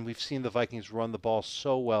Minnesota. And we've seen the Vikings run the ball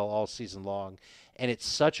so well all season long. And it's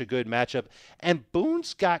such a good matchup. And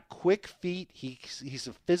Boone's got quick feet. He's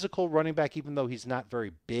a physical running back, even though he's not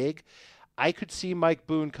very big. I could see Mike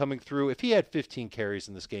Boone coming through. If he had 15 carries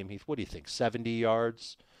in this game, Heath, what do you think? 70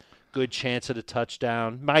 yards? Good chance at a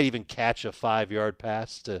touchdown. Might even catch a 5-yard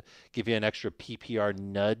pass to give you an extra PPR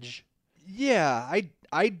nudge. Yeah,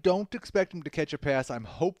 I don't expect him to catch a pass. I'm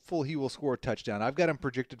hopeful he will score a touchdown. I've got him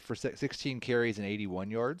projected for 16 carries and 81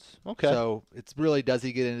 yards. Okay. So it's really, does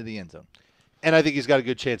he get into the end zone? And I think he's got a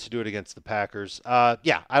good chance to do it against the Packers.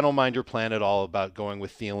 Yeah, I don't mind your plan at all about going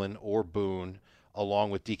with Thielen or Boone,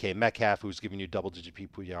 along with DK Metcalf, who's giving you double-digit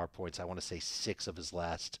PPR points, I want to say 6 of his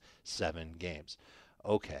last 7 games.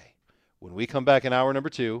 Okay, when we come back in hour number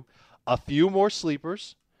 2, a few more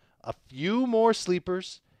sleepers,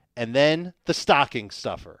 and then the stocking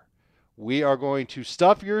stuffer. We are going to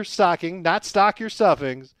stuff your stocking, not stock your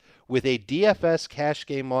stuffings, with a DFS cash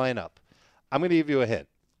game lineup. I'm going to give you a hint.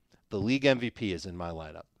 The league MVP is in my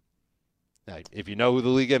lineup. Now, if you know who the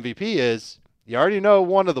league MVP is, you already know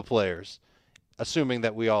one of the players, assuming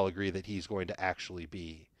that we all agree that he's going to actually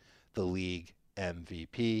be the league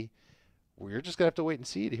MVP. We're just going to have to wait and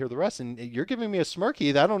see to hear the rest. And you're giving me a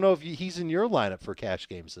smirky. I don't know if he's in your lineup for cash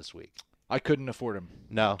games this week. I couldn't afford him.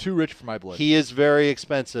 No. Too rich for my blood. He is very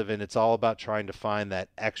expensive, and it's all about trying to find that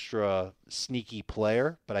extra sneaky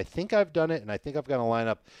player. But I think I've done it, and I think I've got a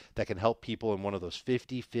lineup that can help people in one of those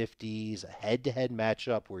 50-50s, a head-to-head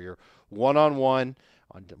matchup where you're one-on-one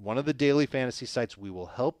on one of the daily fantasy sites. We will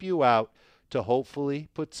help you out to hopefully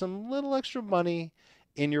put some little extra money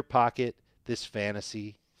in your pocket this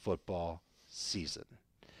fantasy football season.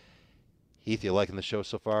 Heath, you liking the show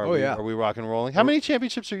so far? Are we rock and rolling? How many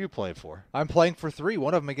championships are you playing for? I'm playing for 3,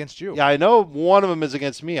 one of them against you. Yeah, I know one of them is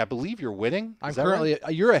against me. I believe you're winning. I'm currently,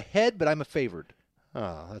 right? You're ahead, but I'm a favored.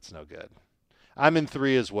 Oh, that's no good. I'm in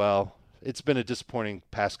 3 as well. It's been a disappointing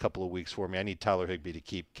past couple of weeks for me. I need Tyler Higbee to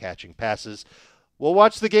keep catching passes. We'll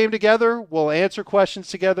watch the game together. We'll answer questions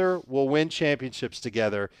together. We'll win championships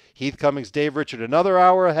together. Heath Cummings, Dave Richard, another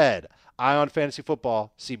hour ahead. Eye on Fantasy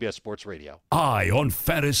Football, CBS Sports Radio. Eye on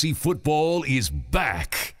Fantasy Football is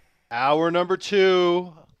back. Hour number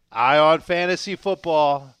 2, Eye on Fantasy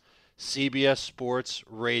Football, CBS Sports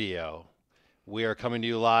Radio. We are coming to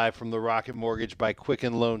you live from the Rocket Mortgage by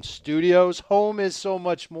Quicken Loan Studios. Home is so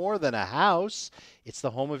much more than a house. It's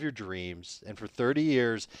the home of your dreams. And for 30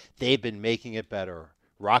 years, they've been making it better.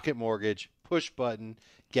 Rocket Mortgage, push button,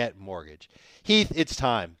 get mortgage. Heath, it's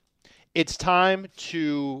time. It's time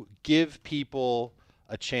to give people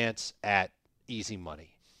a chance at easy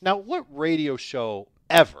money. Now, what radio show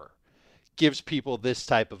ever gives people this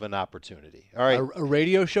type of an opportunity? All right, a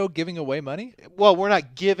radio show giving away money? Well, we're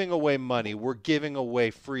not giving away money. We're giving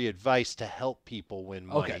away free advice to help people win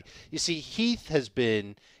money. Okay. You see, Heath has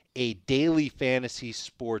been a daily fantasy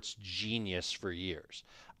sports genius for years.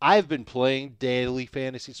 I've been playing daily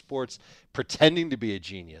fantasy sports, pretending to be a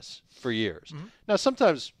genius for years. Mm-hmm. Now,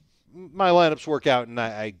 sometimes my lineups work out and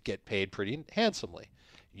I get paid pretty handsomely.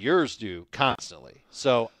 Yours do constantly.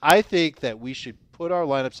 So I think that we should put our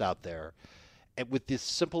lineups out there and with this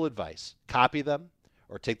simple advice. Copy them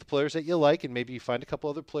or take the players that you like and maybe you find a couple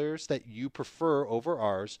other players that you prefer over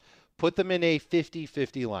ours. Put them in a 50-50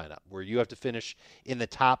 lineup where you have to finish in the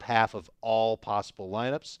top half of all possible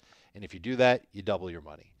lineups. And if you do that, you double your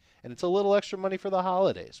money. And it's a little extra money for the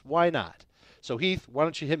holidays. Why not? So, Heath, why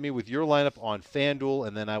don't you hit me with your lineup on FanDuel,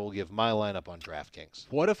 and then I will give my lineup on DraftKings.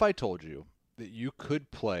 What if I told you that you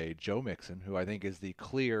could play Joe Mixon, who I think is the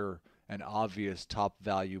clear and obvious top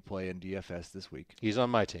value play in DFS this week? He's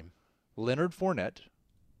on my team. Leonard Fournette,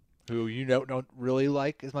 who you don't really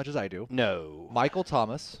like as much as I do. No. Michael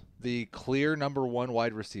Thomas, the clear number 1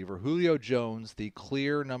 wide receiver. Julio Jones, the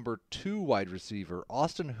clear number 2 wide receiver.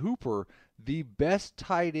 Austin Hooper, the best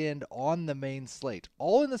tight end on the main slate.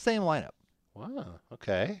 All in the same lineup. Wow.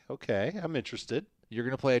 Okay. I'm interested. You're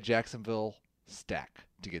going to play a Jacksonville stack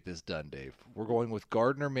to get this done, Dave. We're going with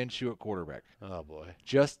Gardner Minshew at quarterback. Oh, boy.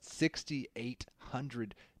 Just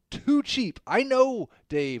 $6,800. Too cheap. I know,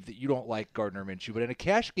 Dave, that you don't like Gardner Minshew, but in a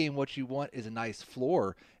cash game, what you want is a nice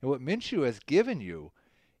floor. And what Minshew has given you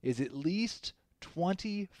is at least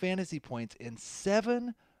 20 fantasy points in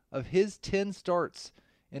 7 of his 10 starts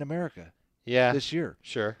in America this year.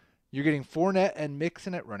 Sure. You're getting Fournette and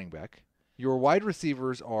Mixon at running back. Your wide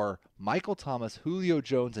receivers are Michael Thomas, Julio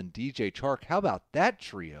Jones, and DJ Chark. How about that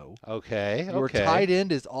trio? Okay. Your tight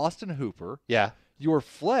end is Austin Hooper. Yeah. Your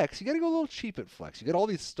flex, you got to go a little cheap at flex. You got all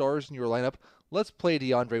these stars in your lineup. Let's play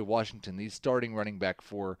DeAndre Washington, the starting running back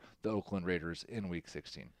for the Oakland Raiders in Week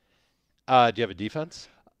 16. Do you have a defense?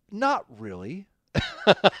 Not really.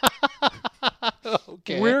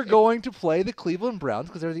 Okay. We're going to play the Cleveland Browns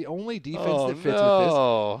because they're the only defense that fits with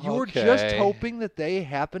this. You're just hoping that they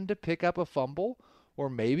happen to pick up a fumble, or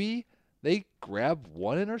maybe they grab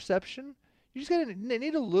one interception. You just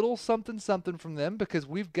need a little something from them because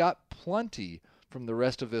we've got plenty from the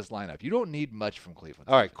rest of this lineup. You don't need much from Cleveland.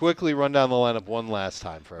 All right, quickly run down the lineup one last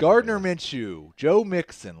time for Gardner everybody. Minshew, Joe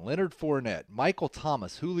Mixon, Leonard Fournette, Michael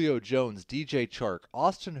Thomas, Julio Jones, DJ Chark,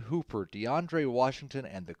 Austin Hooper, DeAndre Washington,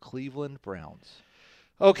 and the Cleveland Browns.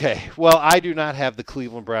 Okay, well, I do not have the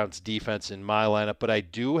Cleveland Browns defense in my lineup, but I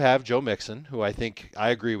do have Joe Mixon, who I think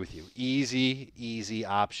I agree with you. Easy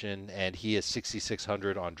option, and he is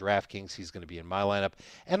 6,600 on DraftKings. He's going to be in my lineup.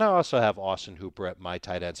 And I also have Austin Hooper at my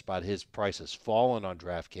tight end spot. His price has fallen on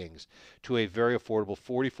DraftKings to a very affordable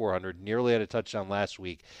 4,400, nearly had a touchdown last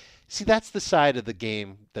week. See, that's the side of the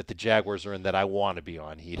game that the Jaguars are in that I want to be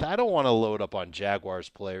on, Heath. I don't want to load up on Jaguars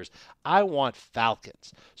players. I want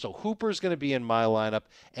Falcons. So Hooper's going to be in my lineup,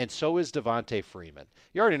 and so is Devontae Freeman.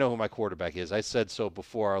 You already know who my quarterback is. I said so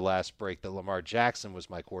before our last break that Lamar Jackson was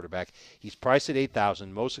my quarterback. He's priced at $8,000,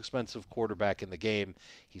 most expensive quarterback in the game.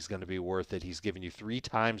 He's going to be worth it. He's giving you 3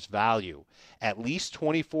 times value, at least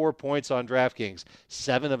 24 points on DraftKings,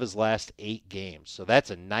 7 of his last 8 games. So that's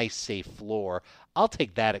a nice, safe floor. I'll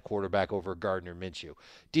take that at quarterback over Gardner Minshew.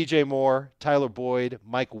 DJ Moore, Tyler Boyd,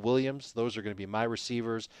 Mike Williams, those are going to be my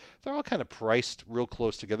receivers. They're all kind of priced real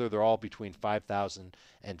close together. They're all between $5,000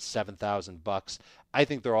 and $7,000. I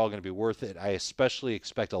think they're all going to be worth it. I especially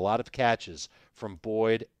expect a lot of catches from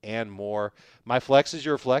Boyd and Moore. My flex is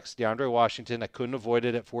your flex, DeAndre Washington. I couldn't avoid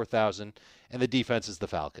it at 4,000. And the defense is the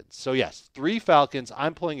Falcons. So, yes, 3 Falcons.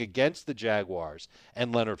 I'm playing against the Jaguars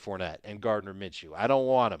and Leonard Fournette and Gardner Minshew. I don't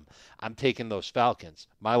want them. I'm taking those Falcons.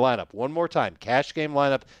 My lineup, one more time, cash game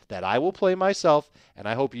lineup that I will play myself, and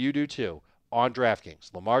I hope you do too, on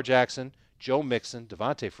DraftKings. Lamar Jackson, Joe Mixon,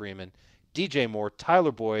 Devontae Freeman, DJ Moore,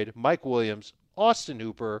 Tyler Boyd, Mike Williams, Austin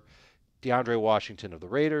Hooper, DeAndre Washington of the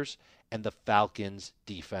Raiders, and the Falcons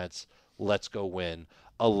defense. Let's go win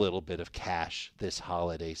a little bit of cash this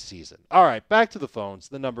holiday season. All right, back to the phones.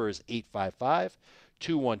 The number is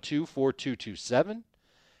 855-212-4227.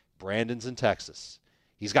 Brandon's in Texas.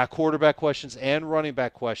 He's got quarterback questions and running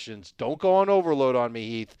back questions. Don't go on overload on me,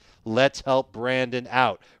 Heath. Let's help Brandon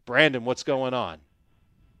out. Brandon, what's going on?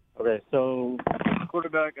 Okay, so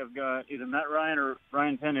quarterback, I've got either Matt Ryan or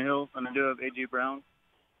Ryan Tannehill, and I do have A.J. Brown.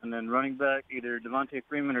 And then running back, either Devontae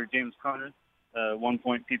Freeman or James Conner, 1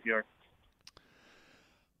 point PPR.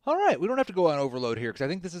 All right, we don't have to go on overload here because I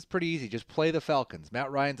think this is pretty easy. Just play the Falcons. Matt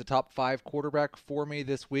Ryan's a top 5 quarterback for me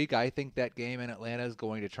this week. I think that game in Atlanta is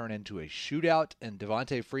going to turn into a shootout, and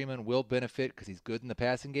Devontae Freeman will benefit because he's good in the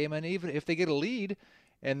passing game. And even if they get a lead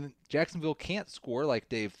and Jacksonville can't score like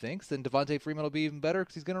Dave thinks, then Devontae Freeman will be even better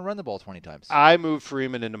because he's going to run the ball 20 times. I moved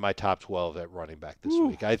Freeman into my top 12 at running back this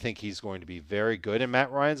week. I think he's going to be very good, and Matt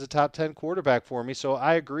Ryan's a top 10 quarterback for me, so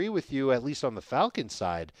I agree with you, at least on the Falcons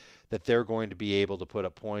side, that they're going to be able to put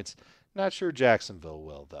up points. Not sure Jacksonville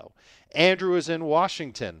will, though. Andrew is in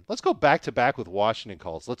Washington. Let's go back-to-back with Washington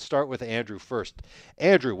calls. Let's start with Andrew first.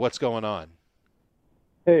 Andrew, what's going on?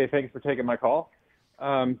 Hey, thanks for taking my call.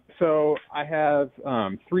 So I have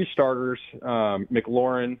 3 starters,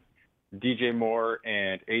 McLaurin, DJ Moore,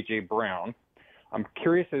 and A.J. Brown. I'm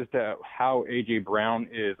curious as to how A.J. Brown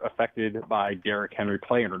is affected by Derrick Henry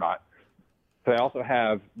playing or not. So I also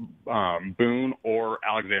have Boone or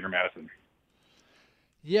Alexander Madison.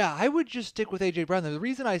 Yeah, I would just stick with A.J. Brown. The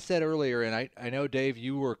reason I said earlier, and I know, Dave,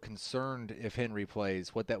 you were concerned if Henry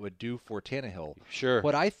plays, what that would do for Tannehill. Sure.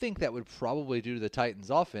 What I think that would probably do to the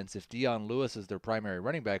Titans' offense, if Deion Lewis is their primary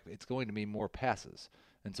running back, it's going to mean more passes.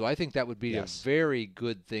 And so I think that would be a very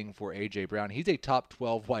good thing for A.J. Brown. He's a top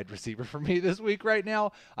 12 wide receiver for me this week right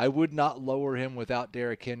now. I would not lower him without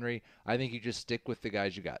Derrick Henry. I think you just stick with the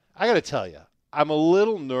guys you got. I got to tell you, I'm a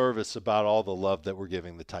little nervous about all the love that we're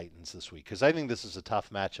giving the Titans this week because I think this is a tough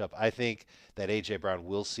matchup. I think that A.J. Brown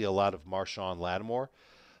will see a lot of Marshawn Lattimore.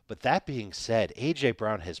 But that being said, A.J.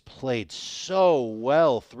 Brown has played so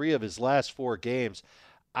well 3 of his last 4 games.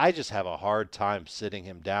 I just have a hard time sitting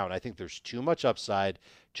him down. I think there's too much upside,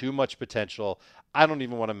 too much potential. I don't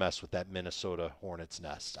even want to mess with that Minnesota Hornets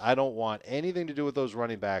nest. I don't want anything to do with those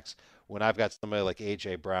running backs when I've got somebody like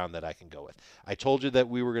A.J. Brown that I can go with. I told you that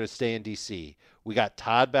we were going to stay in D.C. We got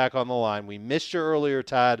Todd back on the line. We missed you earlier,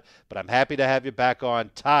 Todd, but I'm happy to have you back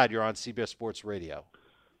on. Todd, you're on CBS Sports Radio.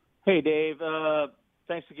 Hey, Dave.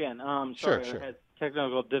 Thanks again. Sure. I had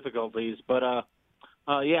technical difficulties, but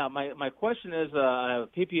yeah, my question is, I have a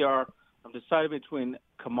PPR. I'm deciding between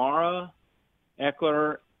Kamara,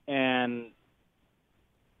 Eckler, and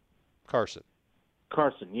Carson,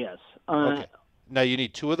 yes. Okay. Now, you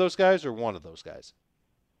need two of those guys or one of those guys?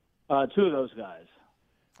 Two of those guys.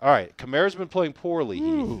 All right. Kamara's been playing poorly,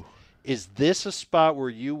 Heath. Is this a spot where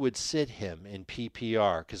you would sit him in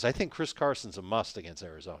PPR? Because I think Chris Carson's a must against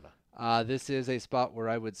Arizona. This is a spot where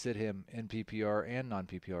I would sit him in PPR and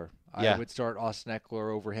non-PPR. Yeah. I would start Austin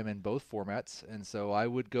Eckler over him in both formats, and so I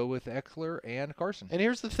would go with Eckler and Carson. And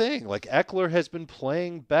here's the thing. Like, Eckler has been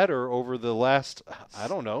playing better over the last, I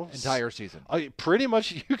don't know. Entire season. Pretty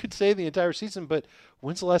much you could say the entire season, but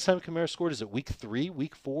when's the last time Kamara scored? Is it week 3,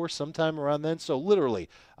 week 4, sometime around then? So literally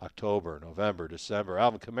October, November, December,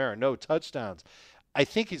 Alvin Kamara, no touchdowns. I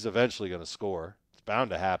think he's eventually going to score. It's bound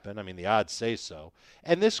to happen. I mean, the odds say so.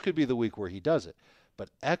 And this could be the week where he does it. But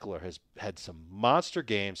Eckler has had some monster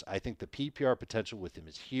games. I think the PPR potential with him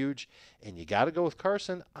is huge. And you got to go with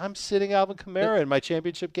Carson. I'm sitting Alvin Kamara in my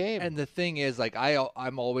championship game. And the thing is, like,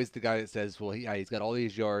 I'm always the guy that says, well, he's got all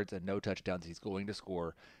these yards and no touchdowns. He's going to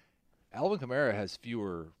score. Alvin Kamara has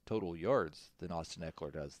fewer total yards than Austin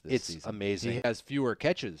Eckler does this season. It's amazing. He has fewer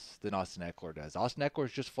catches than Austin Eckler does. Austin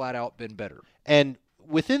Eckler's just flat out been better. And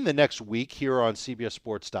within the next week here on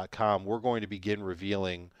CBSSports.com, we're going to begin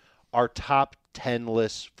revealing our top 10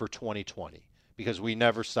 lists for 2020 because we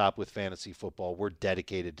never stop with fantasy football. We're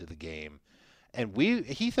dedicated to the game. And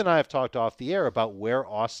Heath and I have talked off the air about where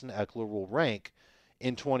Austin Eckler will rank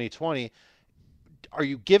in 2020. Are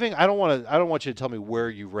you giving? I don't want you to tell me where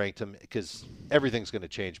you ranked him because everything's going to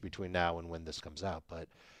change between now and when this comes out. But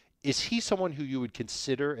is he someone who you would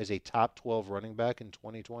consider as a top 12 running back in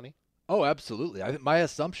 2020? Oh, absolutely. My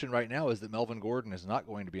assumption right now is that Melvin Gordon is not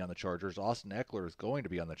going to be on the Chargers. Austin Eckler is going to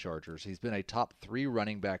be on the Chargers. He's been a top 3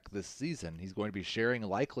 running back this season. He's going to be sharing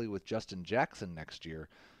likely with Justin Jackson next year.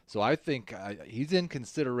 So I think he's in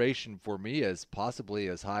consideration for me as possibly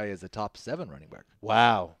as high as a top 7 running back.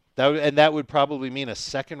 Wow. That would probably mean a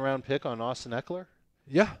second-round pick on Austin Eckler?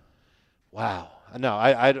 Yeah. Wow. No,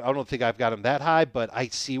 I don't think I've got him that high, but I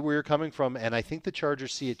see where you're coming from, and I think the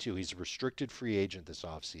Chargers see it too. He's a restricted free agent this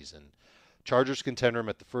offseason. Chargers can tender him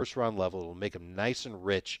at the first-round level. It will make him nice and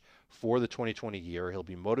rich for the 2020 year. He'll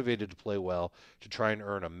be motivated to play well to try and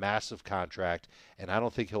earn a massive contract, and I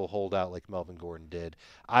don't think he'll hold out like Melvin Gordon did.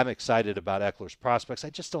 I'm excited about Eckler's prospects. I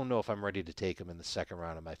just don't know if I'm ready to take him in the second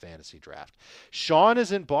round of my fantasy draft. Sean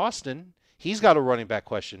is in Boston. He's got a running back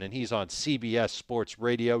question, and he's on CBS Sports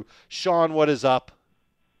Radio. Sean, what is up?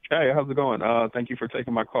 Hey, how's it going? Thank you for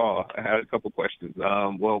taking my call. I had a couple questions.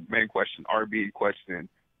 Main question, RB question.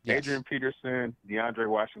 Yes. Adrian Peterson, DeAndre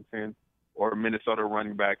Washington, or Minnesota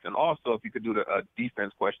running backs? And also, if you could do the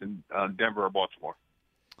defense question, Denver or Baltimore?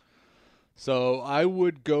 So I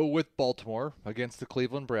would go with Baltimore against the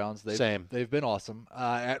Cleveland Browns. Same. They've been awesome.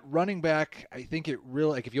 At running back, I think it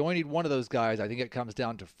really, if you only need one of those guys, I think it comes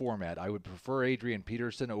down to format. I would prefer Adrian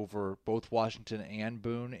Peterson over both Washington and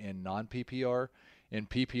Boone in non-PPR. In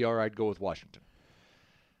PPR, I'd go with Washington.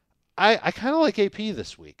 I kind of like AP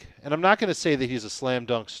this week, and I'm not going to say that he's a slam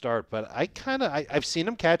dunk start, but I've seen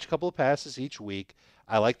him catch a couple of passes each week.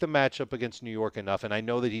 I like the matchup against New York enough, and I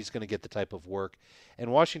know that he's going to get the type of work.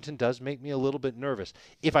 And Washington does make me a little bit nervous.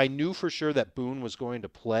 If I knew for sure that Boone was going to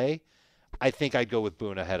play, I think I'd go with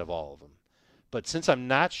Boone ahead of all of them. But since I'm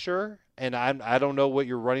not sure, and I don't know what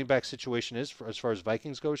your running back situation is as far as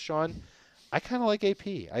Vikings goes, Sean, I kind of like AP.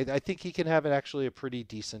 I think he can have actually a pretty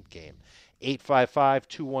decent game.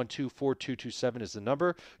 855-212-4227 is the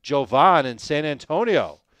number. Jovan in San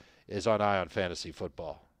Antonio is on Eye on Fantasy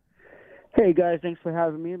Football. Hey, guys. Thanks for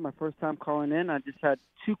having me. My first time calling in. I just had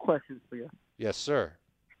 2 questions for you. Yes, sir.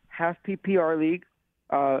 Half PPR league.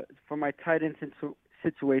 For my tight end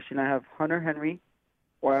situation, I have Hunter Henry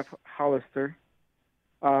or I have Hollister.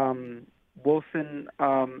 Wilson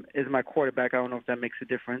is my quarterback. I don't know if that makes a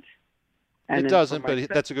difference. And it doesn't, but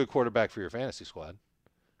that's a good quarterback for your fantasy squad.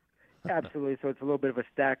 Absolutely. So it's a little bit of a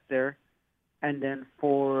stack there. And then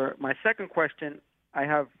for my second question, I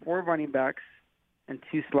have 4 running backs and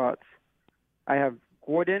 2 slots. I have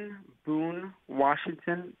Gordon, Boone,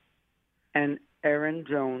 Washington, and Aaron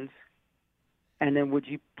Jones. And then would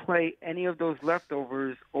you play any of those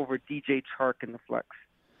leftovers over DJ Chark in the flex?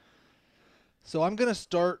 So I'm going to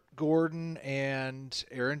start Gordon and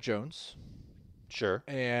Aaron Jones. Sure.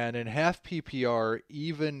 And in half PPR,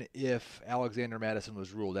 even if Alexander Madison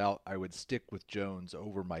was ruled out, I would stick with Jones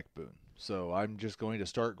over Mike Boone. So I'm just going to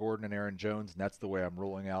start Gordon and Aaron Jones, and that's the way I'm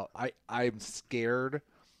rolling out. I'm scared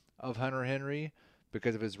of Hunter Henry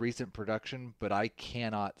because of his recent production, but I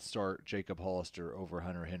cannot start Jacob Hollister over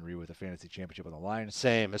Hunter Henry with a fantasy championship on the line.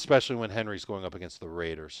 Same, especially when Henry's going up against the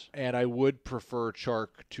Raiders. And I would prefer Chark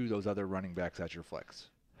to those other running backs at your flex.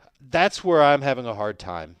 That's where I'm having a hard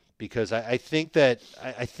time because I think that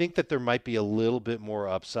there might be a little bit more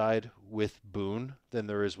upside with Boone than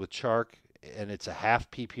there is with Chark, and it's a half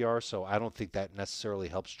PPR, so I don't think that necessarily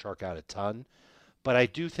helps Chark out a ton. But I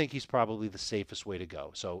do think he's probably the safest way to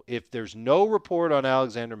go. So if there's no report on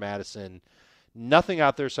Alexander Madison, nothing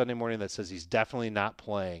out there Sunday morning that says he's definitely not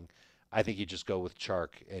playing, I think you just go with Chark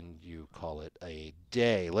and you call it a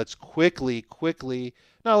day. Let's quickly,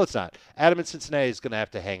 no, let's not. Adam in Cincinnati is going to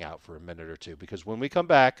have to hang out for a minute or two because when we come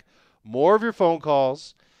back, more of your phone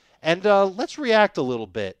calls, and let's react a little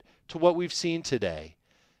bit to what we've seen today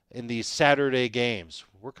in these Saturday games.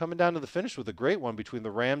 We're coming down to the finish with a great one between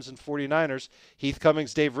the Rams and 49ers. Heath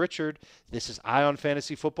Cummings, Dave Richard. This is Eye on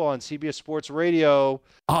Fantasy Football on CBS Sports Radio.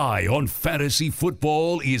 Eye on Fantasy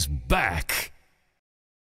Football is back.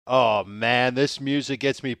 Oh, man, this music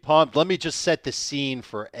gets me pumped. Let me just set the scene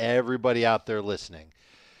for everybody out there listening.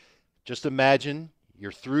 Just imagine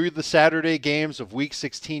you're through the Saturday games of Week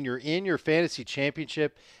 16. You're in your fantasy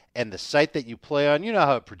championship, and the site that you play on, you know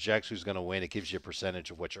how it projects who's going to win. It gives you a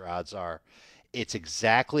percentage of what your odds are. It's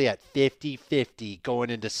exactly at 50-50 going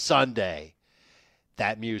into Sunday.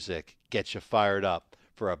 That music gets you fired up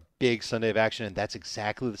for a big Sunday of action, and that's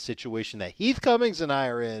exactly the situation that Heath Cummings and I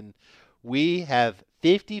are in. We have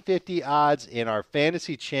 50-50 odds in our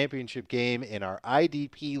fantasy championship game in our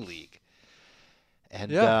IDP league.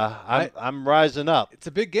 And I'm rising up. It's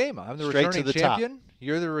a big game. I'm the Straight returning to the champion. top.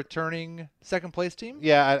 You're the returning second-place team.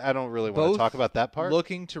 Yeah, I don't really want to talk about that part.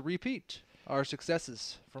 Looking to repeat our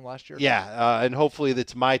successes from last year. Yeah, and hopefully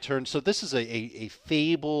it's my turn. So this is a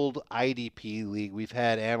fabled IDP league. We've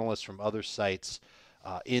had analysts from other sites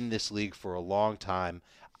in this league for a long time.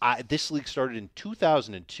 This league started in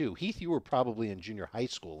 2002. Heath, you were probably in junior high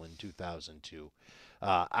school in 2002.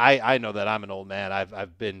 I know that I'm an old man.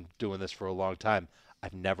 I've been doing this for a long time.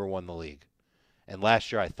 I've never won the league. And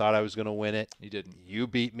last year I thought I was going to win it. You didn't. You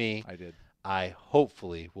beat me. I did. I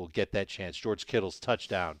hopefully will get that chance. George Kittle's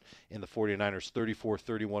touchdown in the 49ers'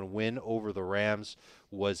 34-31 win over the Rams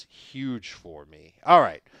was huge for me. All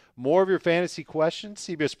right, more of your fantasy questions.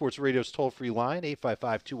 CBS Sports Radio's toll-free line,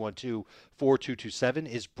 855-212-4227,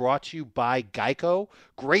 is brought to you by Geico.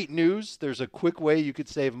 Great news. There's a quick way you could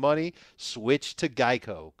save money. Switch to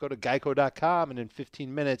Geico. Go to geico.com, and in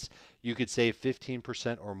 15 minutes, you could save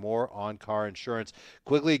 15% or more on car insurance.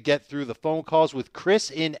 Quickly get through the phone calls with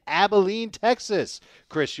Chris in Abilene, Texas.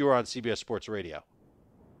 Chris, you're on CBS Sports Radio.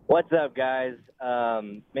 What's up, guys?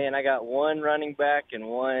 Man, I got one running back and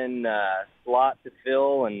one slot to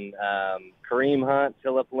fill, and Kareem Hunt,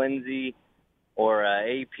 Phillip Lindsay, or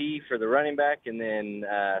AP for the running back, and then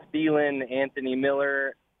Thielen, Anthony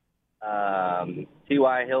Miller,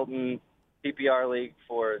 T.Y. Hilton, PPR league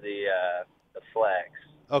for the flex.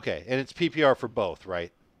 Okay, and it's PPR for both,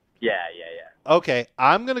 right? Yeah. Okay,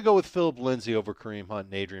 I'm going to go with Phillip Lindsay over Kareem Hunt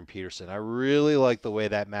and Adrian Peterson. I really like the way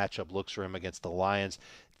that matchup looks for him against the Lions.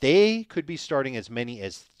 They could be starting as many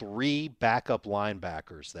as 3 backup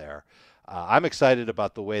linebackers there. I'm excited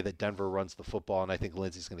about the way that Denver runs the football, and I think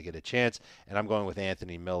Lindsay's going to get a chance, and I'm going with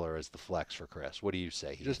Anthony Miller as the flex for Chris. What do you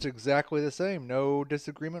say? Just exactly the same. No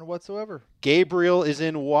disagreement whatsoever. Gabriel is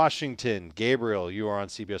in Washington. Gabriel, you are on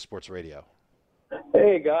CBS Sports Radio.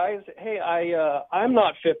 Hey, guys. Hey, I'm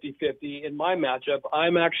not 50-50 in my matchup.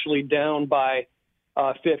 I'm actually down by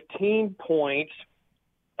 15 points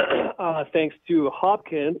thanks to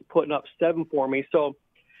Hopkins putting up 7 for me. So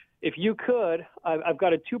if you could, I've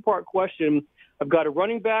got a 2-part question. I've got a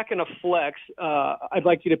running back and a flex. I'd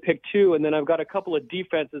like you to pick 2, and then I've got a couple of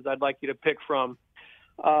defenses I'd like you to pick from.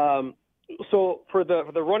 So for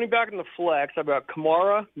the running back and the flex, I've got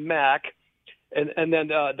Kamara, Mack, and then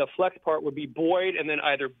the flex part would be Boyd, and then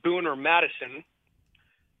either Boone or Madison.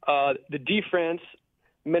 The defense,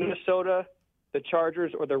 Minnesota, the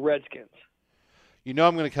Chargers, or the Redskins. You know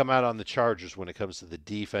I'm going to come out on the Chargers when it comes to the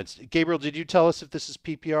defense. Gabriel, did you tell us if this is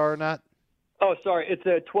PPR or not? Oh, sorry. It's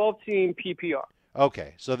a 12-team PPR.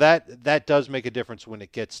 Okay, so that does make a difference when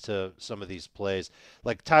it gets to some of these plays.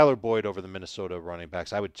 Like Tyler Boyd over the Minnesota running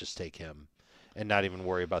backs, I would just take him and not even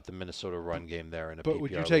worry about the Minnesota run game there in a PPR. But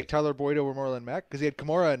would you take Tyler Boyd over Marlon Mack? Because he had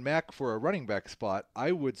Kamara and Mack for a running back spot.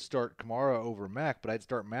 I would start Kamara over Mack, but I'd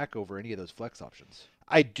start Mack over any of those flex options.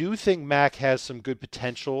 I do think Mack has some good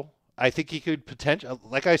potential. I think he could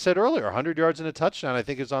like I said earlier, 100 yards and a touchdown I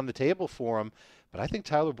think is on the table for him. But I think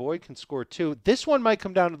Tyler Boyd can score too. This one might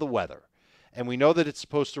come down to the weather. And we know that it's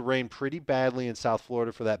supposed to rain pretty badly in South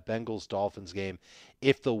Florida for that Bengals-Dolphins game.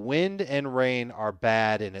 If the wind and rain are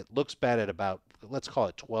bad and it looks bad at about, let's call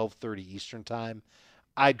it 12:30 Eastern time,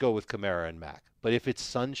 I'd go with Kamara and Mack. But if it's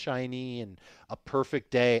sunshiny and a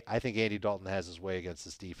perfect day, I think Andy Dalton has his way against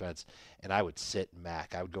this defense, and I would sit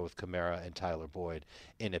Mack. I would go with Kamara and Tyler Boyd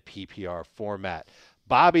in a PPR format.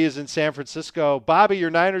 Bobby is in San Francisco. Bobby, your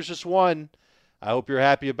Niners just won. I hope you're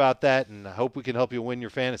happy about that, and I hope we can help you win your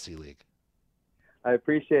fantasy league. I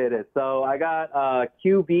appreciate it. So I got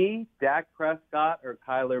QB, Dak Prescott or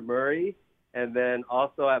Kyler Murray. And then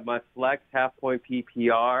also at my flex half-point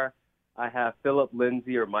PPR, I have Philip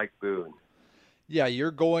Lindsay or Mike Boone. Yeah,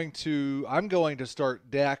 I'm going to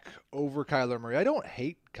start Dak over Kyler Murray. I don't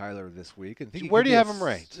hate Kyler this week. Where do you have him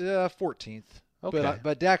ranked? 14th. Okay.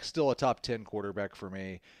 But Dak's still a top 10 quarterback for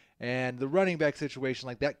me. And the running back situation,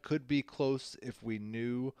 like that could be close if we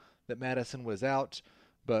knew that Madison was out.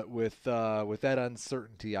 But with that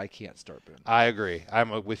uncertainty, I can't start Boone. I agree.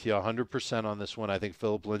 I'm with you 100% on this one. I think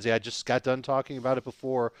Philip Lindsay, I just got done talking about it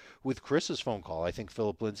before with Chris's phone call. I think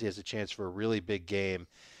Philip Lindsay has a chance for a really big game.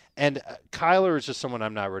 And Kyler is just someone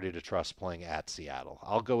I'm not ready to trust playing at Seattle.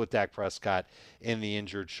 I'll go with Dak Prescott in the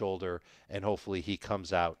injured shoulder, and hopefully he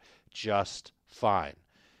comes out just fine.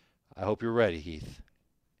 I hope you're ready, Heath.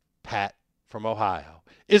 Pat from Ohio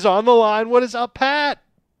is on the line. What is up, Pat?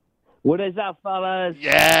 What is up, fellas?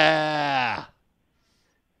 Yeah.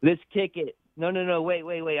 Let's kick it. No.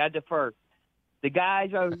 Wait. I defer. You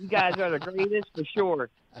guys are the greatest for sure.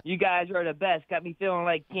 You guys are the best. Got me feeling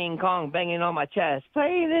like King Kong banging on my chest.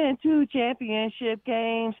 Played in 2 championship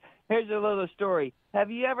games. Here's a little story. Have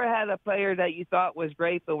you ever had a player that you thought was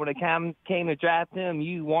great, but when it came to draft him,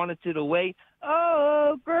 you wanted to wait?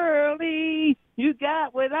 Oh, girlie, you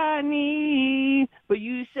got what I need. But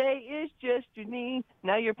you say it's just your knee.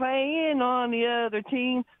 Now you're playing on the other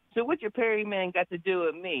team. So what your Perry man got to do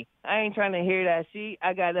with me? I ain't trying to hear that shit.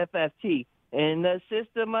 I got FFT. In the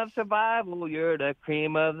system of survival, you're the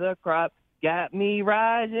cream of the crop. Got me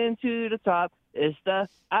rising to the top. It's the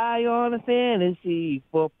Eye on a Fantasy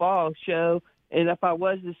Football Show. And if I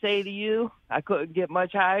was to say to you I couldn't get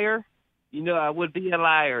much higher, you know I would be a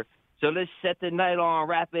liar. So let's set the night on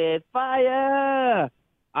rapid fire.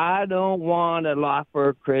 I don't want a lot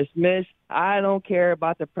for Christmas. I don't care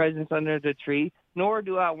about the presents under the tree, nor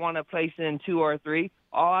do I want to place in 2 or 3.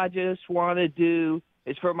 All I just want to do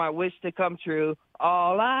is for my wish to come true.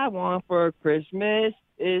 All I want for Christmas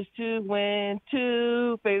is to win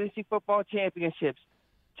 2 fantasy football championships.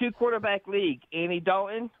 2 quarterback league, Andy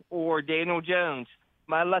Dalton or Daniel Jones.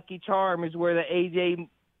 My lucky charm is wear the AJ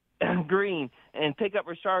Green and pick up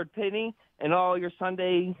Rashard Penny, and all your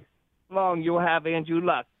Sunday long you'll have Andrew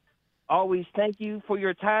Luck. Always thank you for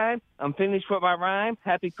your time. I'm finished with my rhyme.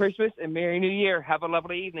 Happy Christmas and Merry New Year. Have a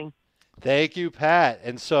lovely evening. Thank you, Pat.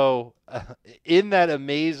 And so in that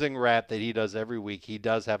amazing rap that he does every week, he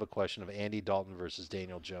does have a question of Andy Dalton versus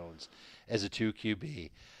Daniel Jones as a 2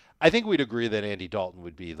 QB. I think we'd agree that Andy Dalton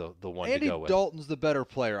would be the one to go with. Andy Dalton's the better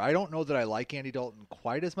player. I don't know that I like Andy Dalton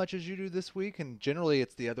quite as much as you do this week, and generally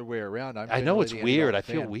it's the other way around. I know it's weird. I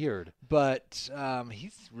feel weird. But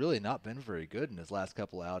he's really not been very good in his last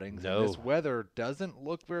couple outings. No. And this weather doesn't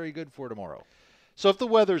look very good for tomorrow. So if the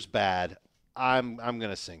weather's bad, I'm going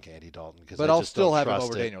to sink Andy Dalton. But I'll still have him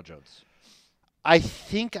over Daniel Jones. I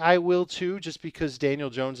think I will too, just because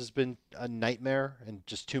Daniel Jones has been a nightmare and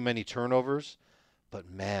just too many turnovers. But,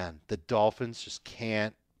 man, the Dolphins just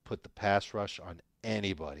can't put the pass rush on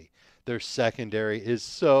anybody. Their secondary is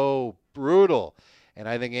so brutal. And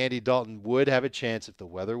I think Andy Dalton would have a chance if the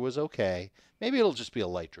weather was okay. Maybe it'll just be a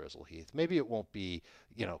light drizzle, Heath. Maybe it won't be,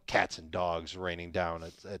 cats and dogs raining down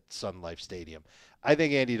at Sun Life Stadium. I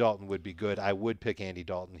think Andy Dalton would be good. I would pick Andy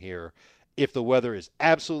Dalton here. If the weather is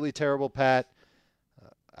absolutely terrible, Pat,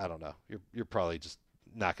 I don't know. You're probably just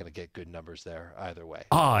not going to get good numbers there either way.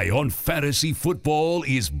 Eye on Fantasy Football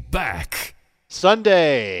is back.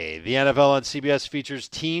 Sunday, the NFL on CBS features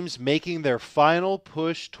teams making their final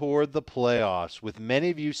push toward the playoffs, with many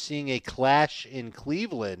of you seeing a clash in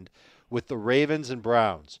Cleveland with the Ravens and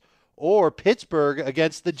Browns, or Pittsburgh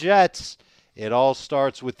against the Jets. It all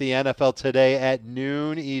starts with the NFL Today at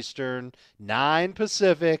noon Eastern, 9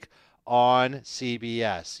 Pacific on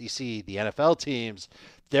CBS. You see, the NFL teams,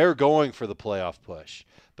 they're going for the playoff push,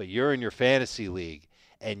 but you're in your fantasy league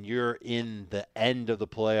and you're in the end of the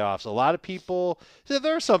playoffs. A lot of people,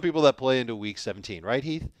 there are some people that play into week 17, right,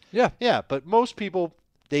 Heath? Yeah. Yeah, but most people,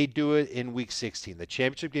 they do it in week 16, the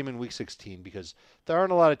championship game in week 16, because there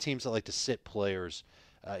aren't a lot of teams that like to sit players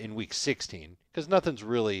in Week 16 because nothing's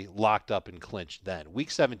really locked up and clinched then.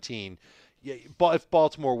 Week 17, if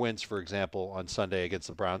Baltimore wins, for example, on Sunday against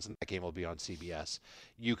the Browns, and that game will be on CBS,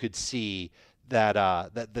 you could see that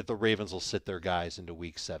that the Ravens will sit their guys into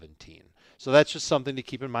Week 17. So that's just something to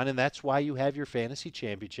keep in mind, and that's why you have your fantasy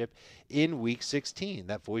championship in Week 16.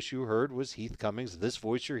 That voice you heard was Heath Cummings. This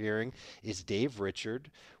voice you're hearing is Dave Richard.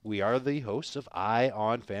 We are the hosts of Eye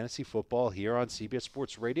on Fantasy Football here on CBS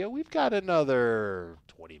Sports Radio. We've got another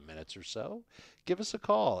 20 minutes or so. Give us a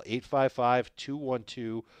call,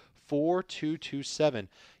 855-212-4227.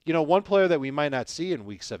 You know, one player that we might not see in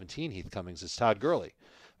Week 17, Heath Cummings, is Todd Gurley.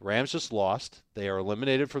 Rams just lost. They are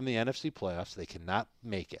eliminated from the NFC playoffs. They cannot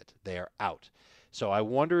make it. They are out. So I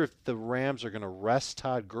wonder if the Rams are going to rest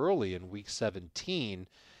Todd Gurley in Week 17.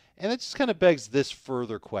 And it just kind of begs this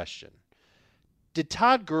further question. Did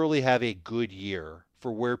Todd Gurley have a good year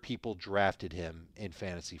for where people drafted him in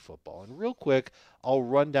fantasy football? And real quick, I'll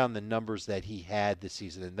run down the numbers that he had this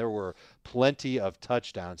season. And there were plenty of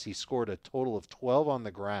touchdowns. He scored a total of 12 on the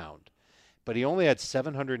ground. But he only had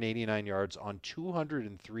 789 yards on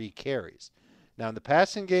 203 carries. Now, in the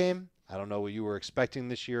passing game, I don't know what you were expecting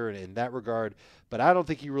this year in that regard, but I don't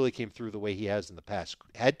think he really came through the way he has in the past.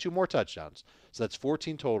 Had 2 more touchdowns, so that's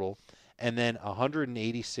 14 total, and then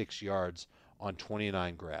 186 yards on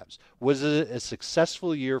 29 grabs. Was it a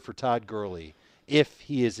successful year for Todd Gurley if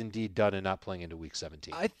he is indeed done and not playing into Week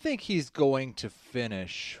 17? I think he's going to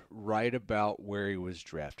finish right about where he was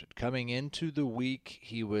drafted. Coming into the week,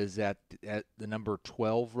 he was at the number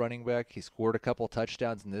 12 running back. He scored a couple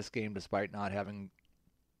touchdowns in this game despite not having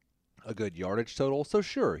a good yardage total. So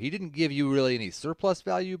sure, he didn't give you really any surplus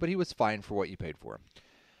value, but he was fine for what you paid for him.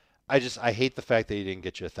 I hate the fact that he didn't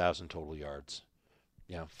get you 1,000 total yards.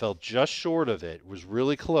 Fell just short of it. Was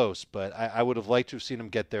really close, but I would have liked to have seen him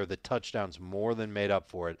get there. The touchdowns more than made up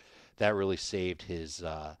for it. That really saved his.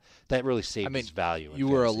 His value. You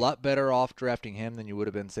were a lot better off drafting him than you would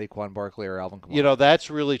have been Saquon Barkley or Alvin Kamara. That's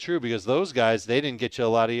really true because those guys, they didn't get you a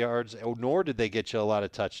lot of yards, nor did they get you a lot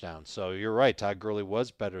of touchdowns. So you're right. Todd Gurley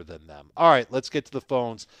was better than them. All right, let's get to the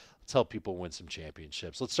phones. Let's help people win some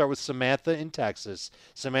championships. Let's start with Samantha in Texas.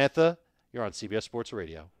 Samantha, you're on CBS Sports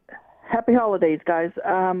Radio. Happy holidays, guys.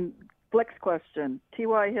 Flex question.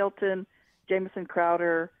 T.Y. Hilton, Jamison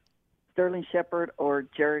Crowder, Sterling Shepard, or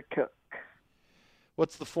Jared Cook?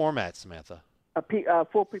 What's the format, Samantha?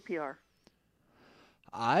 Full PPR.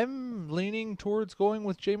 I'm leaning towards going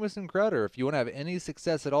with Jamison Crowder. If you want to have any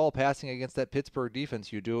success at all passing against that Pittsburgh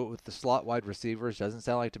defense, you do it with the slot wide receivers. Doesn't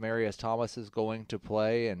sound like Demaryius Thomas is going to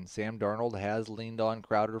play, and Sam Darnold has leaned on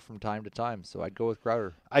Crowder from time to time, so I'd go with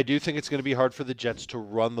Crowder. I do think it's going to be hard for the Jets to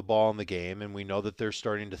run the ball in the game, and we know that they're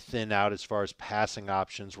starting to thin out as far as passing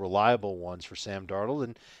options, reliable ones for Sam Darnold,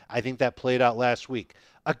 and I think that played out last week.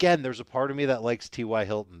 Again, there's a part of me that likes T.Y.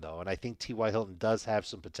 Hilton, though, and I think T.Y. Hilton does have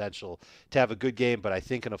some potential to have a good game, but I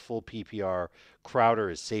think in a full PPR,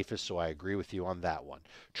 Crowder is safest, so I agree with you on that one.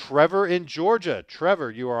 Trevor in Georgia.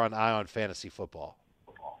 Trevor, you are on Eye on Fantasy Football.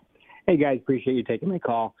 Hey, guys. Appreciate you taking my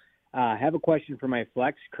call. I have a question for my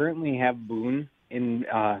flex. Currently have Boone in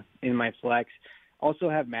my flex.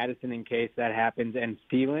 Also have Madison in case that happens, and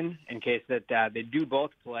Thielen in case that they do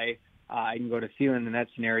both play. I can go to Thielen in that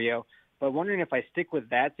scenario. But wondering if I stick with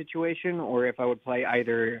that situation or if I would play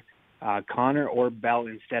either Connor or Bell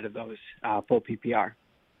instead of those full PPR.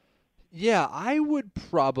 Yeah, I would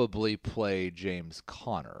probably play James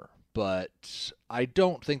Conner, but I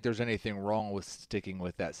don't think there's anything wrong with sticking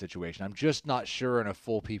with that situation. I'm just not sure in a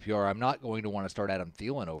full PPR. I'm not going to want to start Adam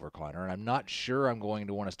Thielen over Conner, and I'm not sure I'm going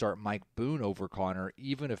to want to start Mike Boone over Conner,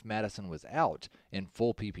 even if Madison was out in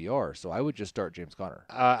full PPR. So I would just start James Conner.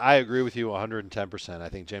 I agree with you 110%. I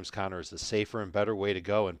think James Conner is the safer and better way to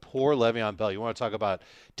go. And poor Le'Veon Bell. You want to talk about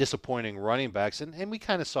disappointing running backs, and we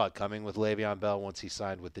kind of saw it coming with Le'Veon Bell once he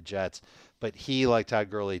signed with the Jets. But he, like Todd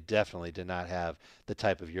Gurley, definitely did not have the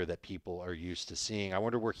type of year that people are used to seeing. I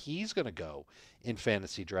wonder where he's going to go in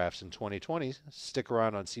fantasy drafts in 2020. Stick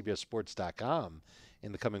around on CBSSports.com.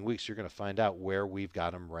 In the coming weeks, you're going to find out where we've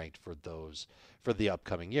got him ranked for the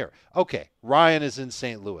upcoming year. Okay, Ryan is in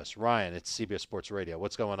St. Louis. Ryan, it's CBS Sports Radio.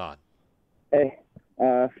 What's going on? Hey,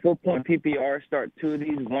 full point PPR, start 2 of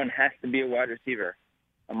these. One has to be a wide receiver.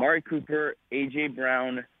 Amari Cooper, A.J.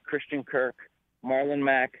 Brown, Christian Kirk, Marlon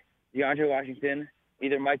Mack, DeAndre Washington,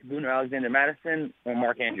 either Mike Boone or Alexander Madison, or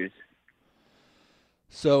Mark Andrews.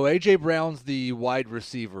 So A.J. Brown's the wide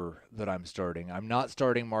receiver that I'm starting. I'm not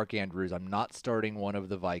starting Mark Andrews. I'm not starting one of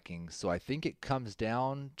the Vikings. So I think it comes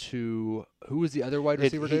down to who was the other wide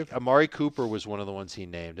receiver, Dave? Amari Cooper was one of the ones he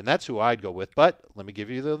named, and that's who I'd go with. But let me give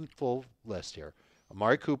you the full list here.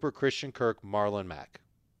 Amari Cooper, Christian Kirk, Marlon Mack.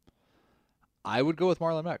 I would go with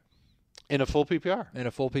Marlon Mack. In a full PPR? In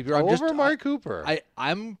a full PPR. Over Amari Cooper.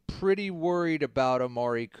 I'm pretty worried about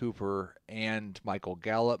Amari Cooper and Michael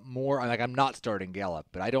Gallup more. I'm not starting Gallup,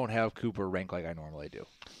 but I don't have Cooper ranked like I normally do.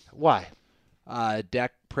 Why?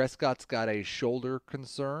 Dak Prescott's got a shoulder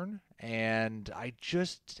concern, and I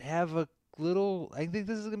just have I think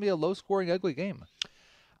this is going to be a low-scoring, ugly game.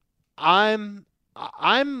 I'm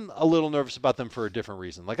a little nervous about them for a different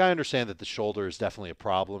reason. Like, I understand that the shoulder is definitely a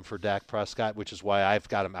problem for Dak Prescott, which is why I've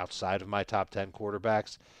got him outside of my top 10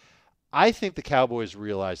 quarterbacks. I think the Cowboys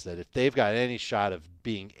realize that if they've got any shot of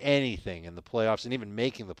being anything in the playoffs and even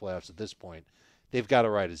making the playoffs at this point, they've got to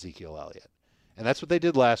ride Ezekiel Elliott. And that's what they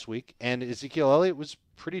did last week. And Ezekiel Elliott was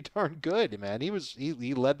pretty darn good, man.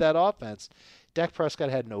 He led that offense. Dak Prescott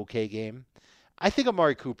had an okay game. I think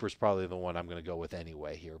Amari Cooper is probably the one I'm going to go with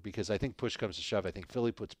anyway here, because I think push comes to shove. I think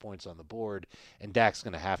Philly puts points on the board, and Dak's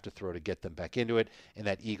going to have to throw to get them back into it, and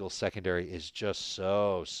that Eagles secondary is just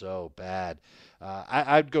so bad.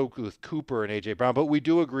 I'd go with Cooper and A.J. Brown, but we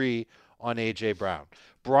do agree on A.J. Brown.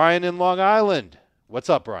 Brian in Long Island. What's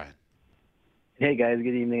up, Brian? Hey, guys.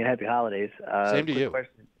 Good evening and happy holidays. Same to you.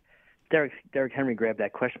 Question. Derrick Henry grabbed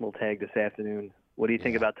that questionable tag this afternoon. What do you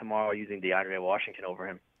think about tomorrow using DeAndre Washington over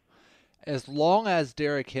him? As long as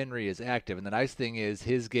Derrick Henry is active, and the nice thing is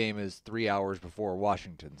his game is 3 hours before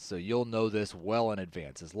Washington, so you'll know this well in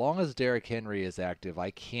advance. As long as Derrick Henry is active,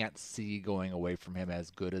 I can't see going away from him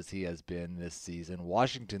as good as he has been this season.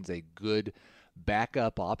 Washington's a good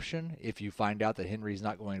backup option if you find out that Henry's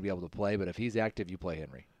not going to be able to play, but if he's active, you play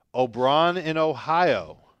Henry. O'Brien in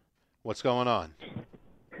Ohio. What's going on?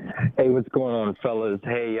 Hey, what's going on, fellas?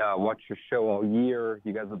 Hey, watched your show all year.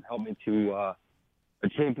 You guys have helped me to a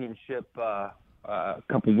championship a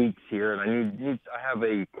couple weeks here, and I have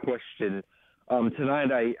a question.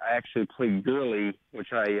 Tonight I actually played Gurley, which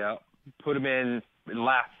I put him in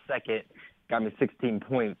last second, got me 16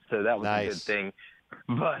 points, so that was a good thing.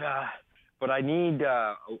 But I need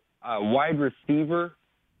a wide receiver.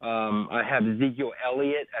 I have Ezekiel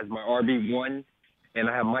Elliott as my RB1, and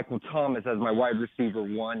I have Michael Thomas as my wide receiver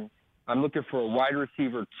 1. I'm looking for a wide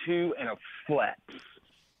receiver 2 and a flex.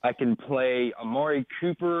 I can play Amari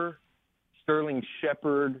Cooper, Sterling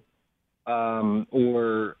Shepard,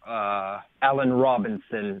 or Allen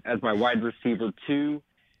Robinson as my wide receiver 2.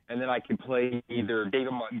 And then I can play either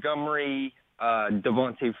David Montgomery,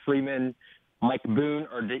 Devontae Freeman, Mike Boone,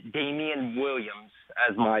 or Damian Williams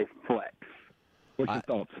as my flex. What's your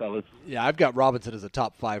thoughts, fellas? Yeah, I've got Robinson as a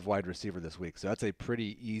top 5 wide receiver this week, so that's a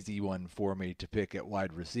pretty easy one for me to pick at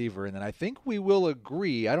wide receiver. And then I think we will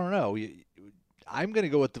agree, I don't know, I'm going to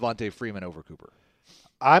go with Devontae Freeman over Cooper.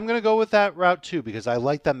 I'm going to go with that route, too, because I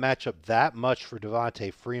like that matchup that much for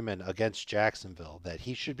Devontae Freeman against Jacksonville, that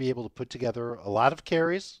he should be able to put together a lot of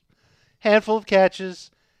carries, handful of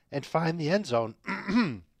catches, and find the end zone.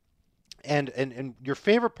 And your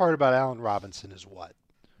favorite part about Allen Robinson is what?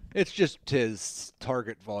 It's just his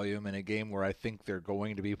target volume in a game where I think they're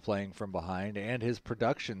going to be playing from behind, and his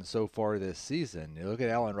production so far this season. You look at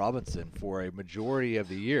Allen Robinson for a majority of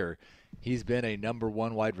the year. He's been a number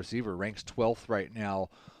 1 wide receiver, ranks 12th right now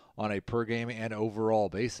on a per-game and overall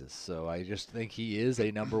basis. So I just think he is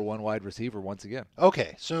a number 1 wide receiver once again.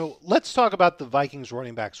 Okay, so let's talk about the Vikings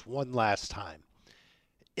running backs one last time.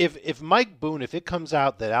 If Mike Boone, if it comes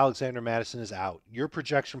out that Alexander Mattison is out, your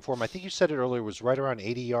projection for him, I think you said it earlier, was right around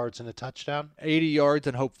 80 yards and a touchdown? 80 yards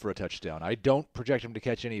and hope for a touchdown. I don't project him to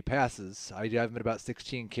catch any passes. I have him at about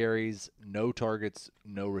 16 carries, no targets,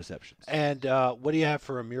 no receptions. And what do you have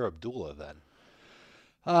for Amir Abdullah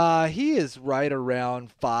then? He is right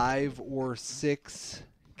around 5 or 6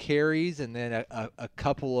 carries and then a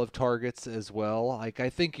couple of targets as well. Like, I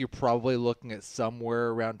think you're probably looking at somewhere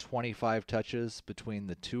around 25 touches between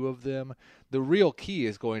the two of them. The real key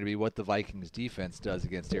is going to be what the Vikings defense does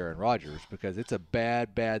against Aaron Rodgers, because it's a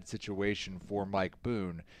bad situation for Mike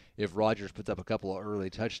Boone if Rodgers puts up a couple of early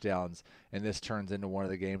touchdowns and this turns into one of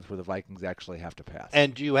the games where the Vikings actually have to pass.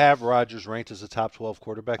 And do you have Rodgers ranked as a top 12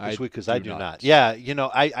 quarterback this week? Because I do not. Yeah,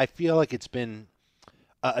 I feel like it's been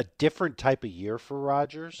a different type of year for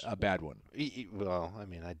Rodgers. A bad one. Well, I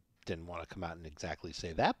mean, I didn't want to come out and exactly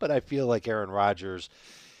say that, but I feel like Aaron Rodgers,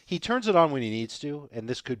 he turns it on when he needs to, and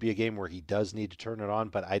this could be a game where he does need to turn it on,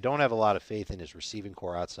 but I don't have a lot of faith in his receiving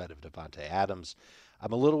core outside of Devontae Adams.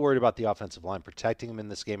 I'm a little worried about the offensive line protecting him in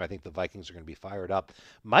this game. I think the Vikings are going to be fired up.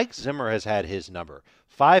 Mike Zimmer has had his number.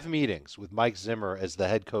 5 meetings with Mike Zimmer as the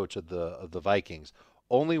head coach of the Vikings.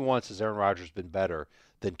 Only once has Aaron Rodgers been better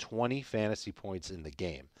than 20 fantasy points in the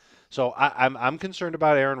game. So I'm concerned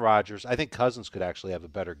about Aaron Rodgers. I think Cousins could actually have a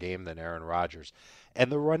better game than Aaron Rodgers.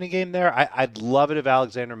 And the running game there, I'd love it if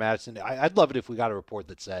Alexander Mattison, I'd love it if we got a report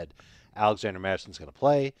that said Alexander Madison's going to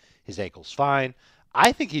play. His ankle's fine.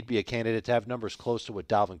 I think he'd be a candidate to have numbers close to what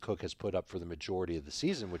Dalvin Cook has put up for the majority of the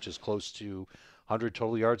season, which is close to 100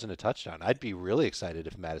 total yards and a touchdown. I'd be really excited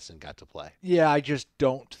if Madison got to play. Yeah, I just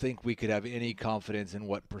don't think we could have any confidence in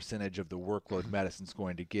what percentage of the workload Madison's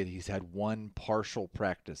going to get. He's had one partial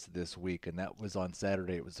practice this week, and that was on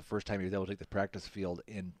Saturday. It was the first time he was able to take the practice field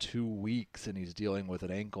in 2 weeks, and he's dealing with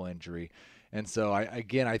an ankle injury. And so,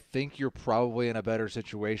 I think you're probably in a better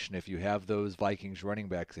situation if you have those Vikings running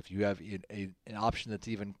backs. If you have an option that's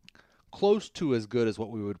even close to as good as what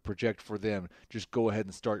we would project for them, just go ahead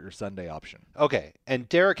and start your Sunday option. Okay, and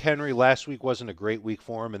Derrick Henry last week wasn't a great week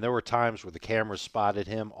for him, and there were times where the cameras spotted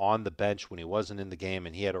him on the bench when he wasn't in the game,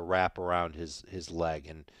 and he had a wrap around his leg,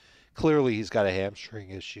 and clearly he's got a hamstring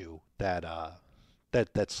issue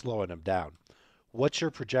that's slowing him down. What's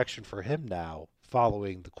your projection for him now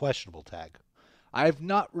following the questionable tag? I've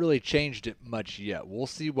not really changed it much yet. We'll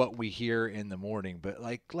see what we hear in the morning, but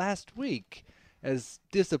like last week, as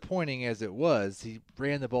disappointing as it was, he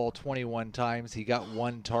ran the ball 21 times. He got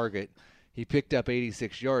 1 target. He picked up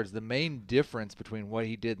 86 yards. The main difference between what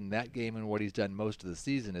he did in that game and what he's done most of the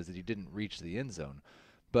season is that he didn't reach the end zone.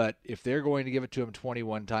 But if they're going to give it to him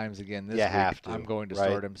 21 times again this week, I'm going to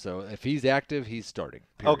start him. So if he's active, he's starting.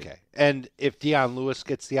 Period. Okay. And if Deion Lewis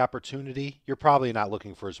gets the opportunity, you're probably not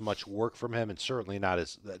looking for as much work from him, and certainly not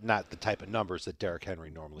the type of numbers that Derrick Henry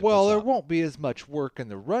normally Well, puts there up. won't be as much work in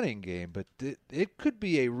the running game, but it could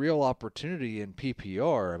be a real opportunity in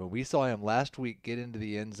PPR. I mean, we saw him last week get into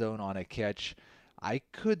the end zone on a catch. I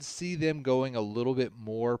could see them going a little bit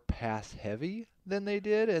more pass heavy than they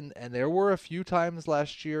did, and there were a few times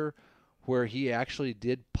last year where he actually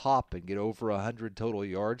did pop and get over 100 total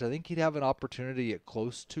yards. I think he'd have an opportunity at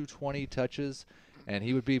close to 20 touches, and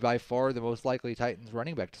he would be by far the most likely Titans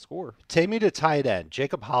running back to score. Take me to tight end.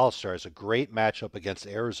 Jacob Hollister has a great matchup against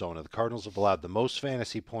Arizona. The Cardinals have allowed the most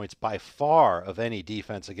fantasy points by far of any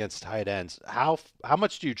defense against tight ends. How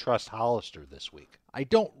much do you trust Hollister this week? I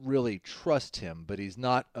don't really trust him, but he's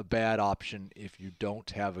not a bad option if you don't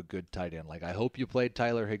have a good tight end. Like, I hope you played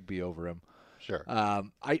Tyler Higbee over him. Sure.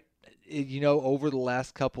 Over the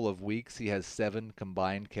last couple of weeks, he has 7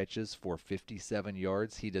 combined catches for 57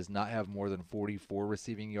 yards. He does not have more than 44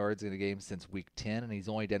 receiving yards in a game since week 10, and he's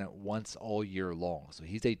only done it once all year long. So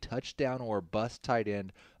he's a touchdown or bust tight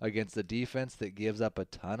end against a defense that gives up a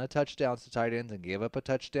ton of touchdowns to tight ends and gave up a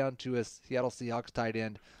touchdown to a Seattle Seahawks tight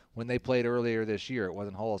end when they played earlier this year. It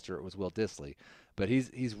wasn't Hollister, it was Will Dissly. But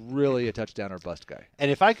he's really a touchdown or bust guy.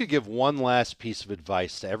 And if I could give one last piece of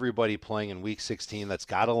advice to everybody playing in Week 16 that's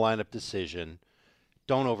got a lineup decision,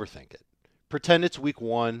 don't overthink it. Pretend it's Week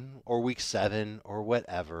 1 or Week 7 or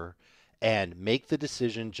whatever, and make the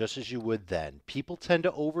decision just as you would then. People tend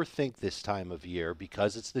to overthink this time of year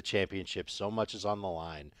because it's the championship. So much is on the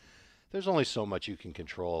line. There's only so much you can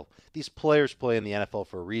control. These players play in the NFL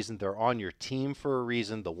for a reason. They're on your team for a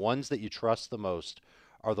reason. The ones that you trust the most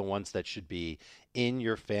are the ones that should be in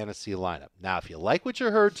your fantasy lineup. Now, if you like what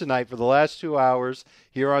you heard tonight for the last 2 hours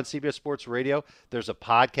here on CBS Sports Radio, there's a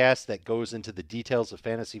podcast that goes into the details of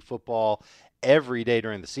fantasy football every day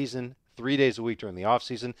during the season, 3 days a week during the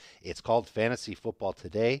offseason. It's called Fantasy Football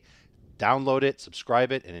Today. Download it,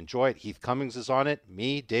 subscribe it, and enjoy it. Heath Cummings is on it.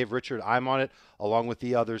 Me, Dave Richard, I'm on it, along with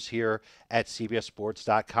the others here at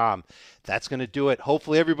CBSSports.com. That's going to do it.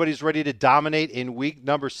 Hopefully everybody's ready to dominate in week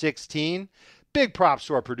number 16. Big props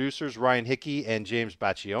to our producers, Ryan Hickey and James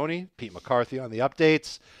Baccioni. Pete McCarthy on the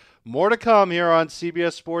updates. More to come here on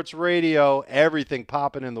CBS Sports Radio. Everything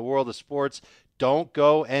popping in the world of sports. Don't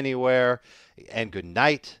go anywhere. And good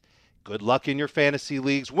night. Good luck in your fantasy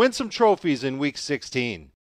leagues. Win some trophies in week 16.